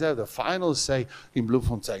king must have the final say in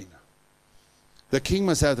Bloemfontein. The king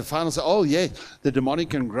must have the final say. Oh, yeah, the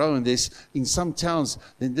demonic can grow in this. In some towns,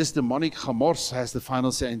 then this demonic gemors has the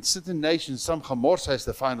final say. In certain nations, some gemors has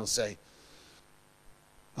the final say.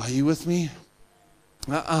 Are you with me?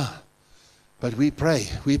 But we pray.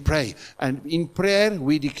 And in prayer,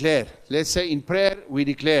 we declare. Let's say in prayer, we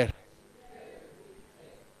declare.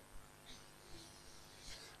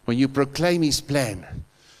 When you proclaim His plan,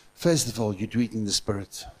 first of all, you do it in the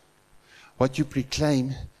Spirit. What you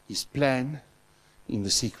proclaim, His plan, in the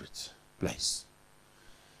secret place.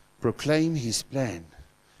 Proclaim His plan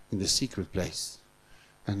in the secret place,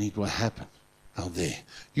 and it will happen out there.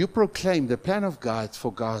 You proclaim the plan of God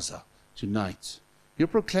for Gaza tonight. You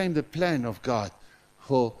proclaim the plan of God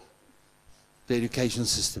for the education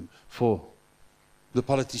system, for the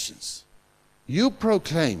politicians. You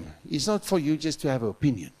proclaim. It's not for you just to have an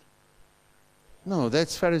opinion. No,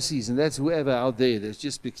 that's Pharisees and that's whoever out there. There's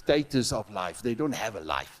just spectators of life. They don't have a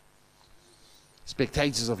life.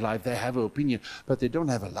 Spectators of life, they have an opinion, but they don't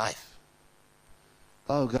have a life.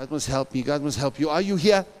 Oh, God must help me. God must help you. Are you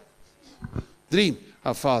here? Dream,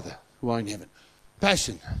 our Father who art in heaven.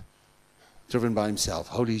 Passion, driven by Himself.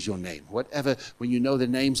 Holy is your name. Whatever, when you know the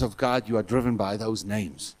names of God, you are driven by those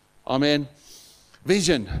names. Amen.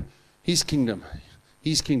 Vision, His kingdom.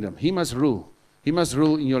 His kingdom. He must rule. He must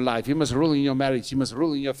rule in your life. He must rule in your marriage. He must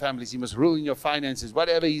rule in your families. He must rule in your finances.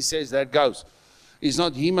 Whatever He says, that goes. It's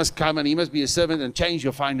not He must come and He must be a servant and change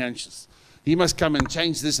your finances. He must come and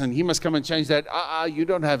change this and He must come and change that. You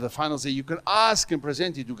don't have the final say. You can ask and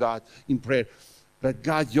present it to God in prayer. But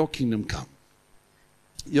God, your kingdom come.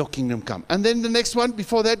 Your kingdom come. And then the next one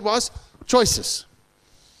before that was choices.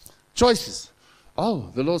 Choices.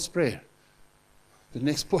 Oh, the Lord's Prayer. The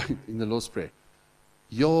next point in the Lord's Prayer.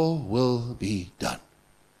 Your will be done.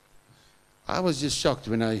 I was just shocked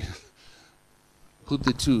when I put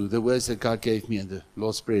the words that God gave me and the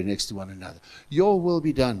Lord's Prayer next to one another. Your will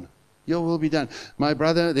be done. Your will be done. My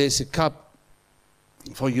brother, there's a cup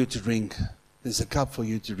for you to drink. There's a cup for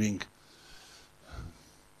you to drink.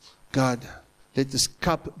 God, Let this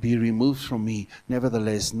cup be removed from me.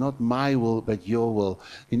 Nevertheless, not my will, but your will.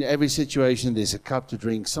 In every situation, there's a cup to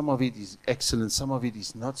drink. Some of it is excellent. Some of it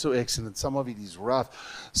is not so excellent. Some of it is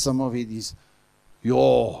rough. Some of it is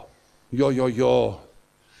your.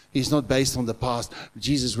 It's not based on the past.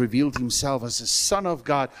 Jesus revealed himself as the Son of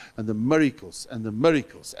God, and the miracles and the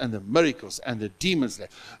miracles and the miracles and the demons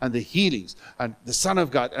and the healings and the Son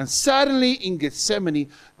of God. And suddenly in Gethsemane,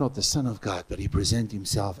 not the Son of God, but he presented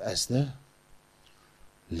himself as the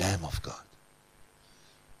Lamb of God.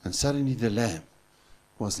 And suddenly the Lamb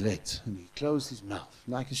was led, and he closed his mouth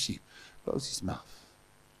like a sheep, closed his mouth,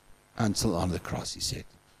 until on the cross he said,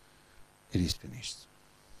 "It is finished."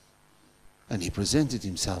 And he presented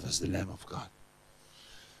himself as the Lamb of God.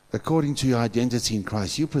 According to your identity in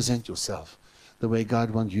Christ, you present yourself the way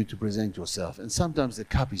God wants you to present yourself. And sometimes the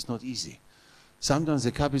cup is not easy. Sometimes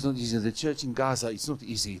the cup is not easy. The church in Gaza is not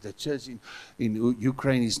easy. The church in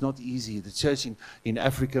Ukraine is not easy. The church in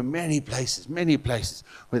Africa, many places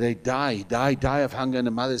where they die of hunger, and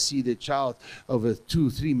the mother see their child over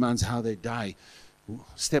 2-3 months, how they die.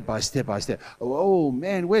 Step by step by step. Oh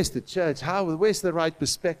man, where's the church? Where's the right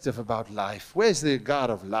perspective about life? Where's the God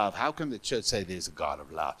of love? How can the church say there's a God of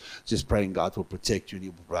love? Just praying God will protect you and he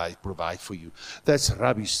will provide for you. That's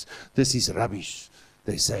rubbish. This is rubbish,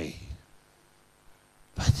 they say.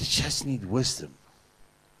 But the church needs wisdom.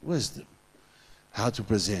 Wisdom. How to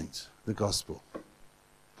present the gospel.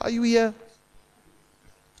 Are you here?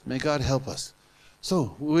 May God help us.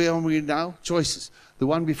 So, where are we now? Choices. The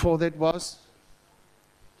one before that was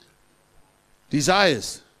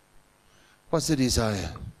desires. What's the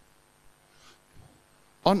desire?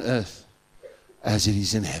 On earth as it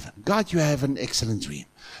is in heaven. God, you have an excellent dream.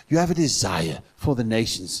 You have a desire for the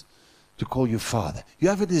nations to call you Father. You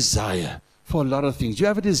have a desire for a lot of things. You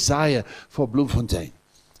have a desire for Bloemfontein.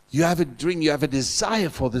 You have a dream. You have a desire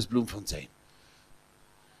for this Bloemfontein.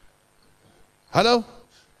 Hello?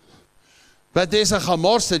 But there's a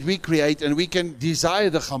gemors that we create, and we can desire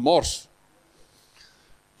the gemors.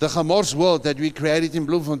 The gemors world that we created in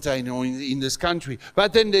Bloemfontein or in this country.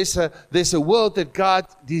 But then there's a world that God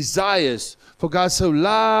desires. For God so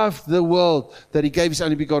loved the world that he gave his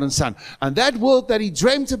only begotten Son. And that world that he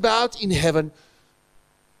dreamt about in heaven,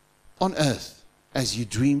 on earth, as you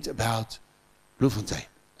dreamed about Bloemfontein,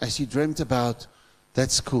 as you dreamt about that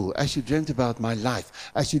school, as you dreamt about my life,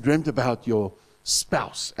 as you dreamt about your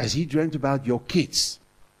spouse, as he dreamt about your kids.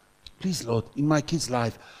 Please, Lord, in my kid's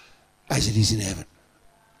life, as it is in heaven.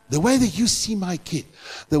 The way that you see my kid,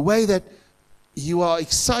 the way that you are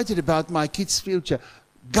excited about my kid's future,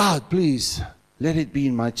 God, please, let it be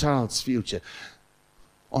in my child's future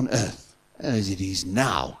on earth as it is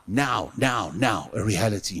now, a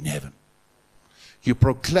reality in heaven. You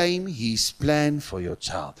proclaim his plan for your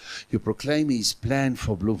child. You proclaim his plan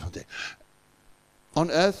for Bloemfontein.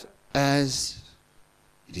 On earth as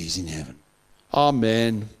it is in heaven.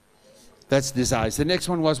 Amen. That's desires. The next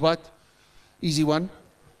one was what? Easy one.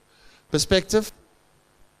 Perspective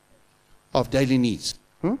of daily needs.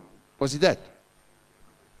 Was it that?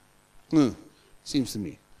 Seems to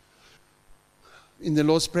me. In the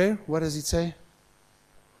Lord's Prayer, what does it say?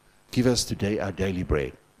 Give us today our daily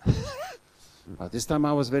bread. This time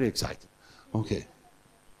I was very excited. Okay.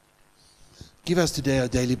 Give us today our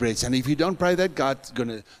daily bread. And if you don't pray that, God's going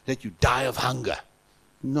to let you die of hunger.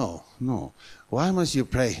 No. Why must you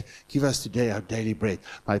pray, give us today our daily bread?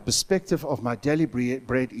 My perspective of my daily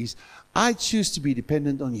bread is, I choose to be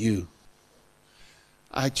dependent on you.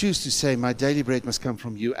 I choose to say my daily bread must come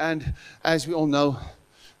from you. And as we all know,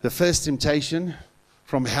 the first temptation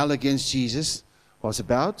from hell against Jesus was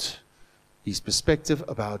about his perspective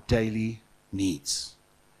about daily needs.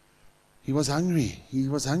 He was hungry. He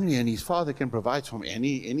was hungry, and his Father can provide from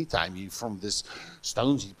any time. From this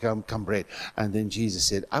stones come bread. And then Jesus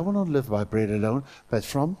said, I will not live by bread alone, but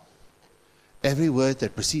from every word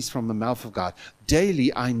that proceeds from the mouth of God.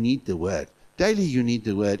 Daily, I need the word. Daily, you need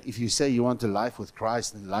the word. If you say you want a life with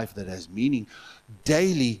Christ and a life that has meaning,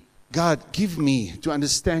 daily, God, give me to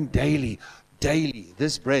understand daily,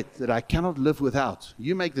 this bread that I cannot live without.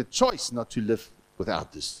 You make the choice not to live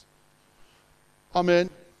without this.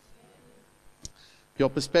 Amen. Your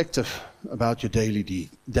perspective about your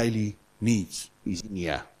daily needs is in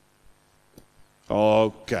here.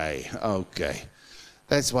 Okay.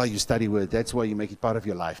 That's why you study word. That's why you make it part of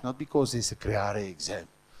your life. Not because there's a creare exam.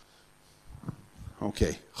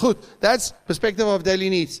 Okay. Good. That's perspective of daily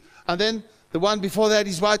needs. And then the one before that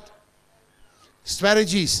is what?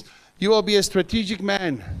 Strategies. You will be a strategic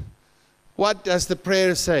man. What does the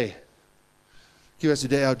prayer say? Give us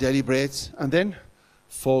today our daily bread. And then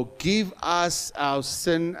Forgive us our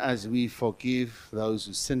sin as we forgive those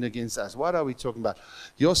who sin against us. What are we talking about?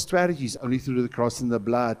 Your strategy is only through the cross and the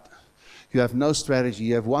blood. You have no strategy.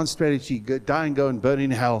 You have one strategy: die and go and burn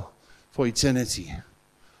in hell for eternity.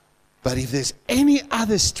 But if there's any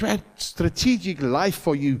other strategic life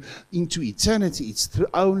for you into eternity, it's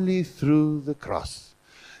only through the cross.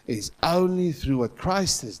 It's only through what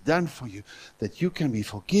Christ has done for you that you can be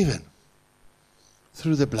forgiven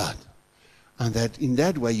through the blood. And that in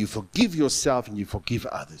that way you forgive yourself and you forgive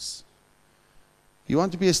others. You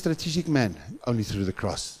want to be a strategic man? Only through the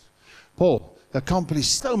cross. Paul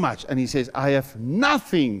accomplished so much, and he says, I have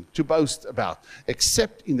nothing to boast about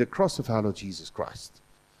except in the cross of our Lord Jesus Christ.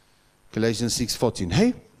 Galatians 6:14.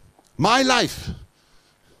 Hey, my life,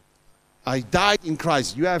 I died in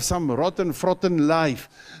Christ. You have some rotten, frotten life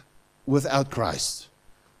without Christ.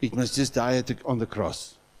 It must just die on the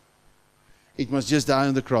cross. It must just die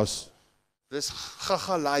on the cross. This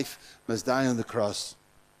chacha life must die on the cross.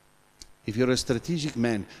 If you're a strategic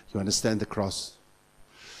man, you understand the cross.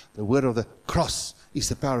 The word of the cross is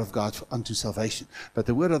the power of God unto salvation. But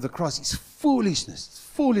the word of the cross is foolishness. It's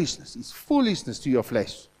foolishness. It's foolishness to your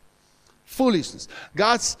flesh. Foolishness.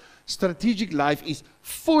 God's strategic life is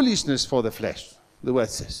foolishness for the flesh, the word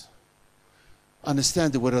says.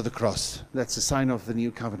 Understand the word of the cross. That's the sign of the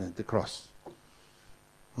new covenant, the cross.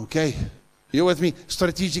 Okay? You with me?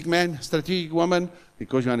 Strategic man, strategic woman,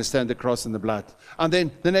 because you understand the cross and the blood. And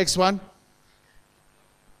then the next one.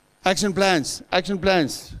 Action plans. Action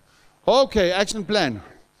plans. Okay, action plan.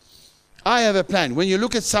 I have a plan. When you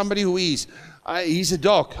look at somebody who he's a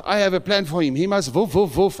dog. I have a plan for him. He must woof,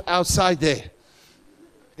 woof, woof outside there.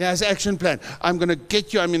 He has an action plan. I'm going to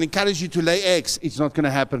get you. I'm going to encourage you to lay eggs. It's not going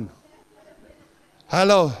to happen.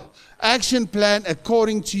 Hello. Action plan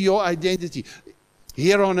according to your identity.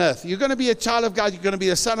 Here on earth. You're going to be a child of God. You're going to be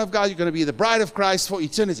a son of God. You're going to be the bride of Christ for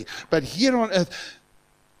eternity. But here on earth,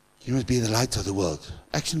 you must be the light of the world.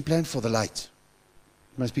 Action plan for the light.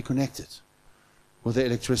 You must be connected with the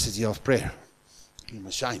electricity of prayer. You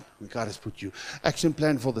must shine where God has put you. Action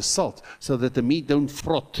plan for the salt, so that the meat don't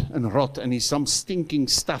frot and rot and is some stinking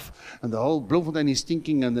stuff. And the whole Bloemfontein is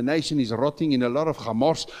stinking and the nation is rotting in a lot of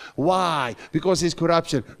gemors. Why? Because there's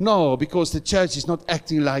corruption. No, because the church is not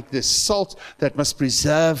acting like this salt that must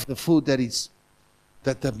preserve the food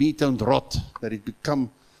that the meat don't rot, that it become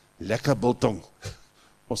lekker biltong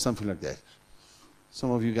or something like that.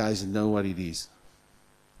 Some of you guys know what it is.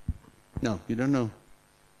 No, you don't know.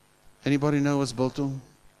 Anybody know what's biltong?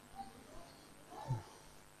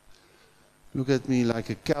 Look at me like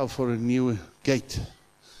a cow for a new gate.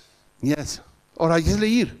 Yes. All right,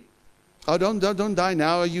 here. Oh, don't die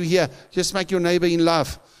now. Are you here? Just make your neighbor in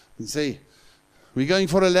love and say, we're going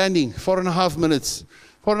for a landing. 4.5 minutes.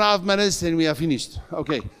 4.5 minutes, and we are finished.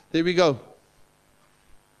 Okay, there we go.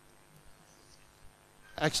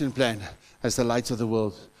 Action plan as the light of the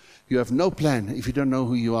world. You have no plan if you don't know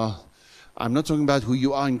who you are. I'm not talking about who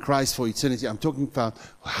you are in Christ for eternity. I'm talking about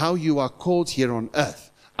how you are called here on earth.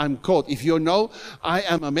 I'm called. If you know, I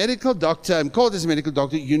am a medical doctor. I'm called as a medical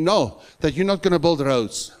doctor. You know that you're not going to build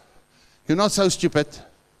roads. You're not so stupid.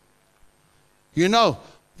 You know,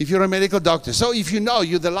 if you're a medical doctor. So if you know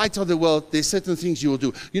you're the light of the world, there's certain things you will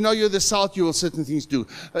do. You know you're the salt, you will certain things do.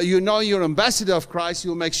 You know you're ambassador of Christ,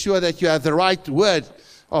 you'll make sure that you have the right word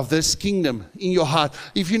of this kingdom in your heart.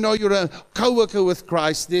 If you know you're a co-worker with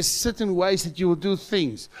Christ, there's certain ways that you will do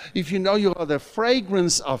things. If you know you are the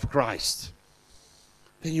fragrance of Christ,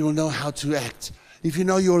 then you will know how to act. If you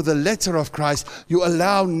know you're the letter of Christ, you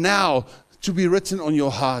allow now to be written on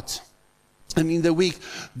your heart. And in the week,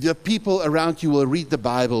 the people around you will read the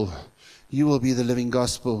Bible. You will be the living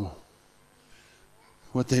gospel.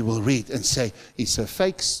 What they will read and say, it's a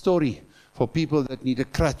fake story for people that need a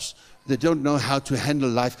crutch. They don't know how to handle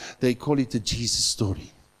life. They call it the Jesus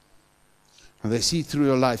story. And they see through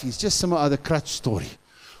your life, it's just some other crutch story.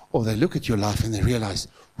 Or they look at your life and they realize,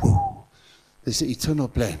 whoa, there's an eternal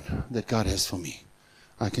plan that God has for me.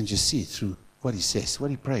 I can just see it through what He says, what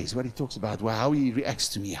He prays, what He talks about, how He reacts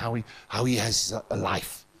to me, how he has a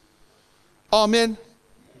life. Amen.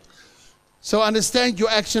 So understand your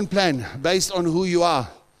action plan based on who you are.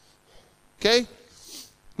 Okay?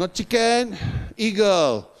 Not chicken,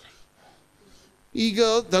 eagle.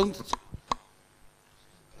 Eagle, don't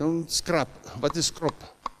scrap. What is scrap?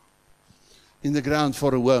 In the ground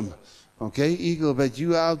for a worm. Okay, eagle, but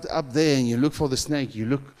you out up there and you look for the snake.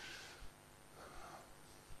 You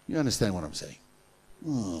understand what I'm saying?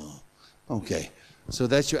 Oh, okay, so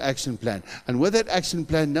that's your action plan. And with that action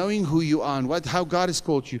plan, knowing who you are and how God has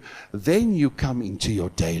called you, then you come into your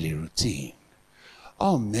daily routine.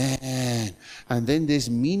 Oh man. And then there's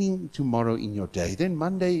meaning tomorrow in your day. Then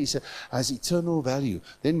Monday has eternal value.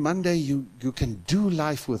 Then Monday you can do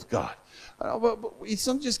life with God. But it's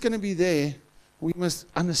not just going to be there. We must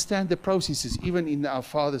understand the processes, even in our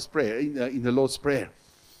Father's prayer, in the Lord's Prayer.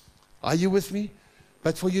 Are you with me?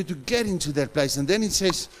 But for you to get into that place. And then it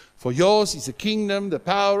says, for yours is the kingdom, the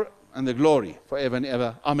power, and the glory forever and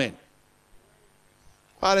ever. Amen.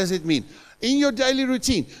 What does it mean? In your daily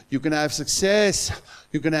routine, you're going to have success.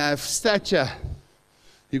 You're going to have stature.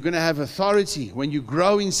 You're going to have authority. When you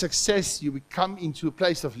grow in success, you come into a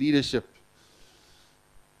place of leadership.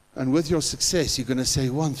 And with your success, you're going to say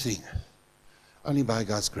one thing. Only by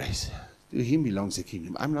God's grace. To Him belongs the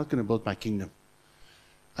kingdom. I'm not going to build my kingdom.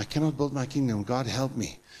 I cannot build my kingdom. God help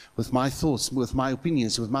me with my thoughts, with my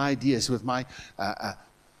opinions, with my ideas, with my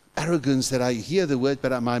arrogance that I hear the word,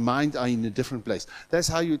 but my mind are in a different place. That's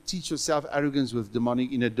how you teach yourself arrogance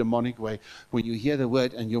in a demonic way. When you hear the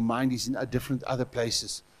word and your mind is in different other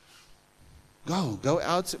places. Go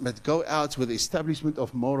out, but go out with the establishment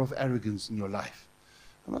of more of arrogance in your life.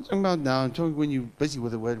 I'm not talking about now. I'm talking when you're busy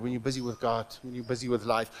with the word, when you're busy with God, when you're busy with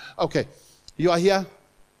life. Okay, you are here?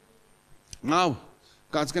 Now,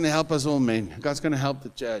 God's going to help us all, men. God's going to help the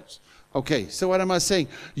church. Okay, so what am I saying?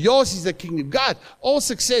 Yours is the kingdom. God, all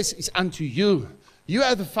success is unto you. You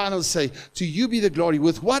have the final say. To you be the glory.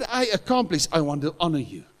 With what I accomplish, I want to honor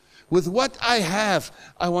you. With what I have,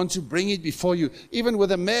 I want to bring it before you. Even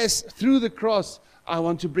with a mess through the cross, I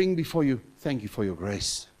want to bring before you. Thank you for your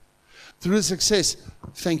grace. Through the success,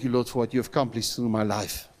 thank you, Lord, for what you have accomplished through my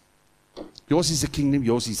life. Yours is the kingdom,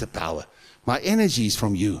 yours is the power. My energy is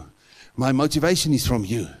from you. My motivation is from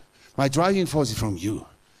you. My driving force is from you.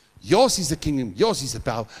 Yours is the kingdom, yours is the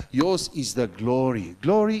power, yours is the glory.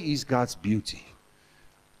 Glory is God's beauty.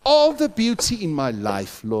 All the beauty in my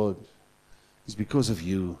life, Lord, is because of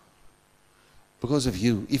you. Because of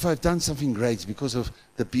you. If I've done something great, it's because of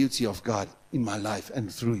the beauty of God in my life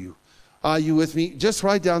and through you. Are you with me? Just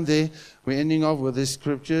right down there. We're ending off with this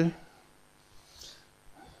scripture.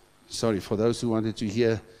 Sorry, for those who wanted to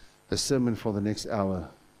hear a sermon for the next hour.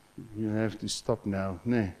 You have to stop now.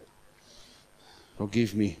 No.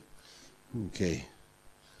 Forgive me. Okay.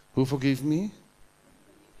 Who forgive me?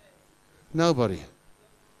 Nobody.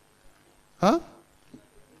 Huh?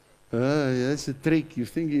 That's a trick. You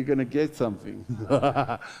think you're going to get something.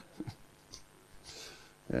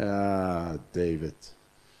 David.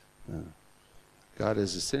 God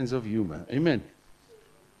has a sense of humor. Amen.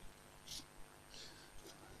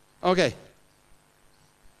 Okay.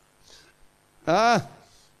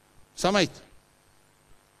 Summit.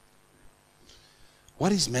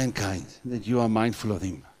 What is mankind that you are mindful of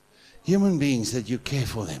him? Human beings that you care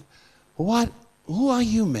for them. Who are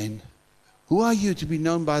you, men? Who are you to be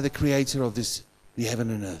known by the creator of the heaven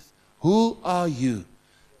and earth? Who are you?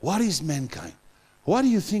 What is mankind? What do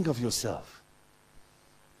you think of yourself?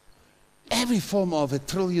 Every form of a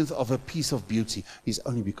trillionth of a piece of beauty is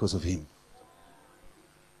only because of him.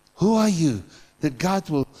 Who are you that God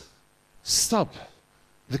will stop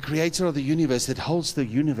the creator of the universe that holds the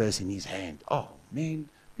universe in his hand? Oh, man,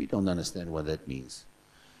 we don't understand what that means.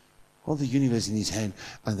 Hold the universe in his hand,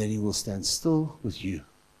 and then he will stand still with you.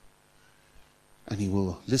 And he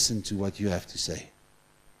will listen to what you have to say.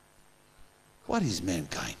 What is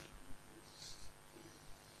mankind?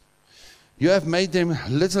 You have made them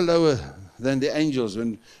little lower than the angels,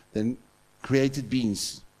 than created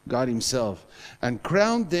beings, God himself, and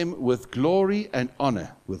crowned them with glory and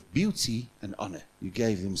honor, with beauty and honor. You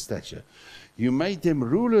gave them stature. You made them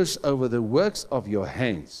rulers over the works of your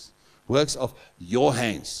hands. Works of your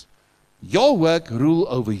hands. Your work rule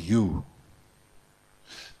over you.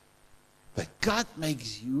 But God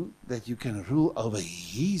makes you that you can rule over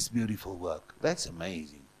his beautiful work. That's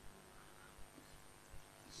amazing.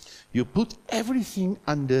 You put everything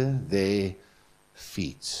under their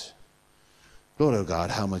feet. Lord, oh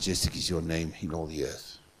God, how majestic is your name in all the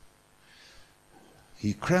earth.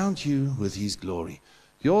 He crowned you with his glory.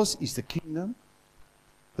 Yours is the kingdom,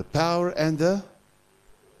 the power, and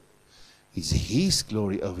it's his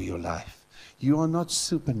glory over your life. You are not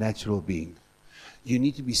supernatural being. You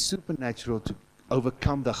need to be supernatural to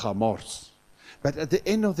overcome the chamors. But at the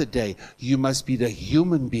end of the day, you must be the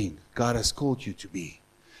human being God has called you to be.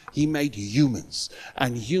 He made humans,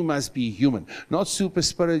 and you must be human. Not super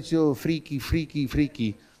spiritual,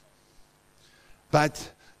 freaky.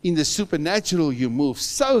 But in the supernatural you move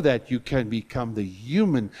so that you can become the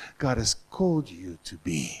human God has called you to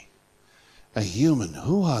be. A human.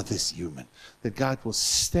 Who are this human? That God will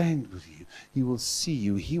stand with you. He will see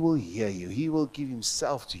you. He will hear you. He will give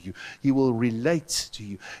himself to you. He will relate to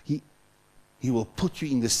you. He will put you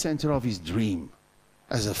in the center of his dream.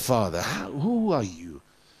 as a father. Who are you?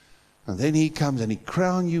 And then he comes and he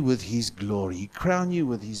crowns you with his glory. He crowns you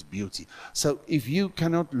with his beauty. So if you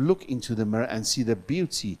cannot look into the mirror and see the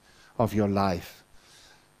beauty of your life,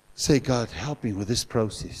 say, God, help me with this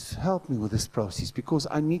process. Help me with this process, because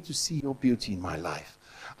I need to see your beauty in my life.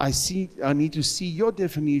 I need to see your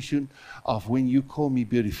definition of when you call me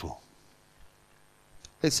beautiful.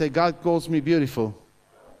 Let's say God calls me beautiful.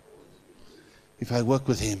 If I work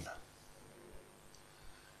with him,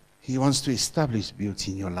 he wants to establish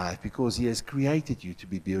beauty in your life, because he has created you to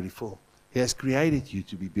be beautiful. He has created you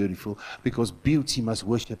to be beautiful, because beauty must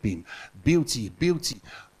worship him. Beauty, beauty.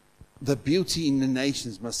 The beauty in the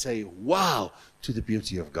nations must say, wow, to the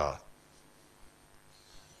beauty of God.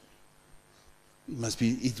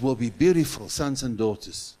 It will be beautiful sons and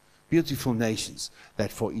daughters, beautiful nations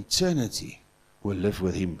that for eternity will live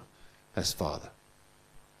with him as Father.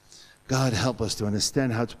 God, help us to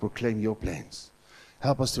understand how to proclaim your plans.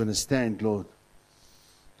 Help us to understand, Lord,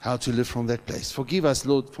 how to live from that place. Forgive us,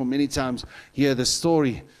 Lord, for many times hear the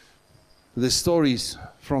stories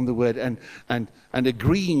from the word and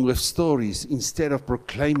agreeing with stories instead of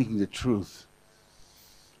proclaiming the truth.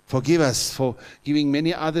 Forgive us for giving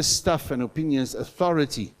many other stuff and opinions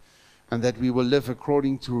authority, and that we will live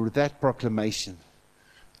according to that proclamation.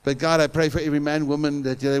 But God, I pray for every man, woman,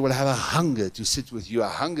 that they will have a hunger to sit with you, a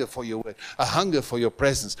hunger for your word, a hunger for your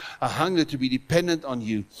presence, a hunger to be dependent on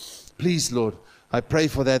you. Please, Lord, I pray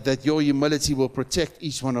for that your humility will protect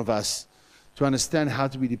each one of us to understand how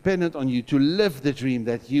to be dependent on you, to live the dream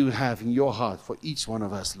that you have in your heart for each one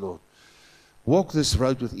of us, Lord. Walk this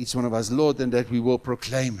road with each one of us, Lord, and that we will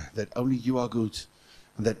proclaim that only you are good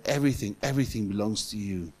and that everything belongs to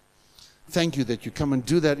you. Thank you that you come and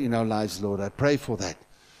do that in our lives, Lord. I pray for that.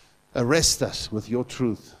 Arrest us with your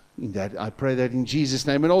truth in that. I pray that in Jesus'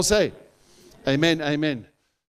 name. And all say, amen, amen.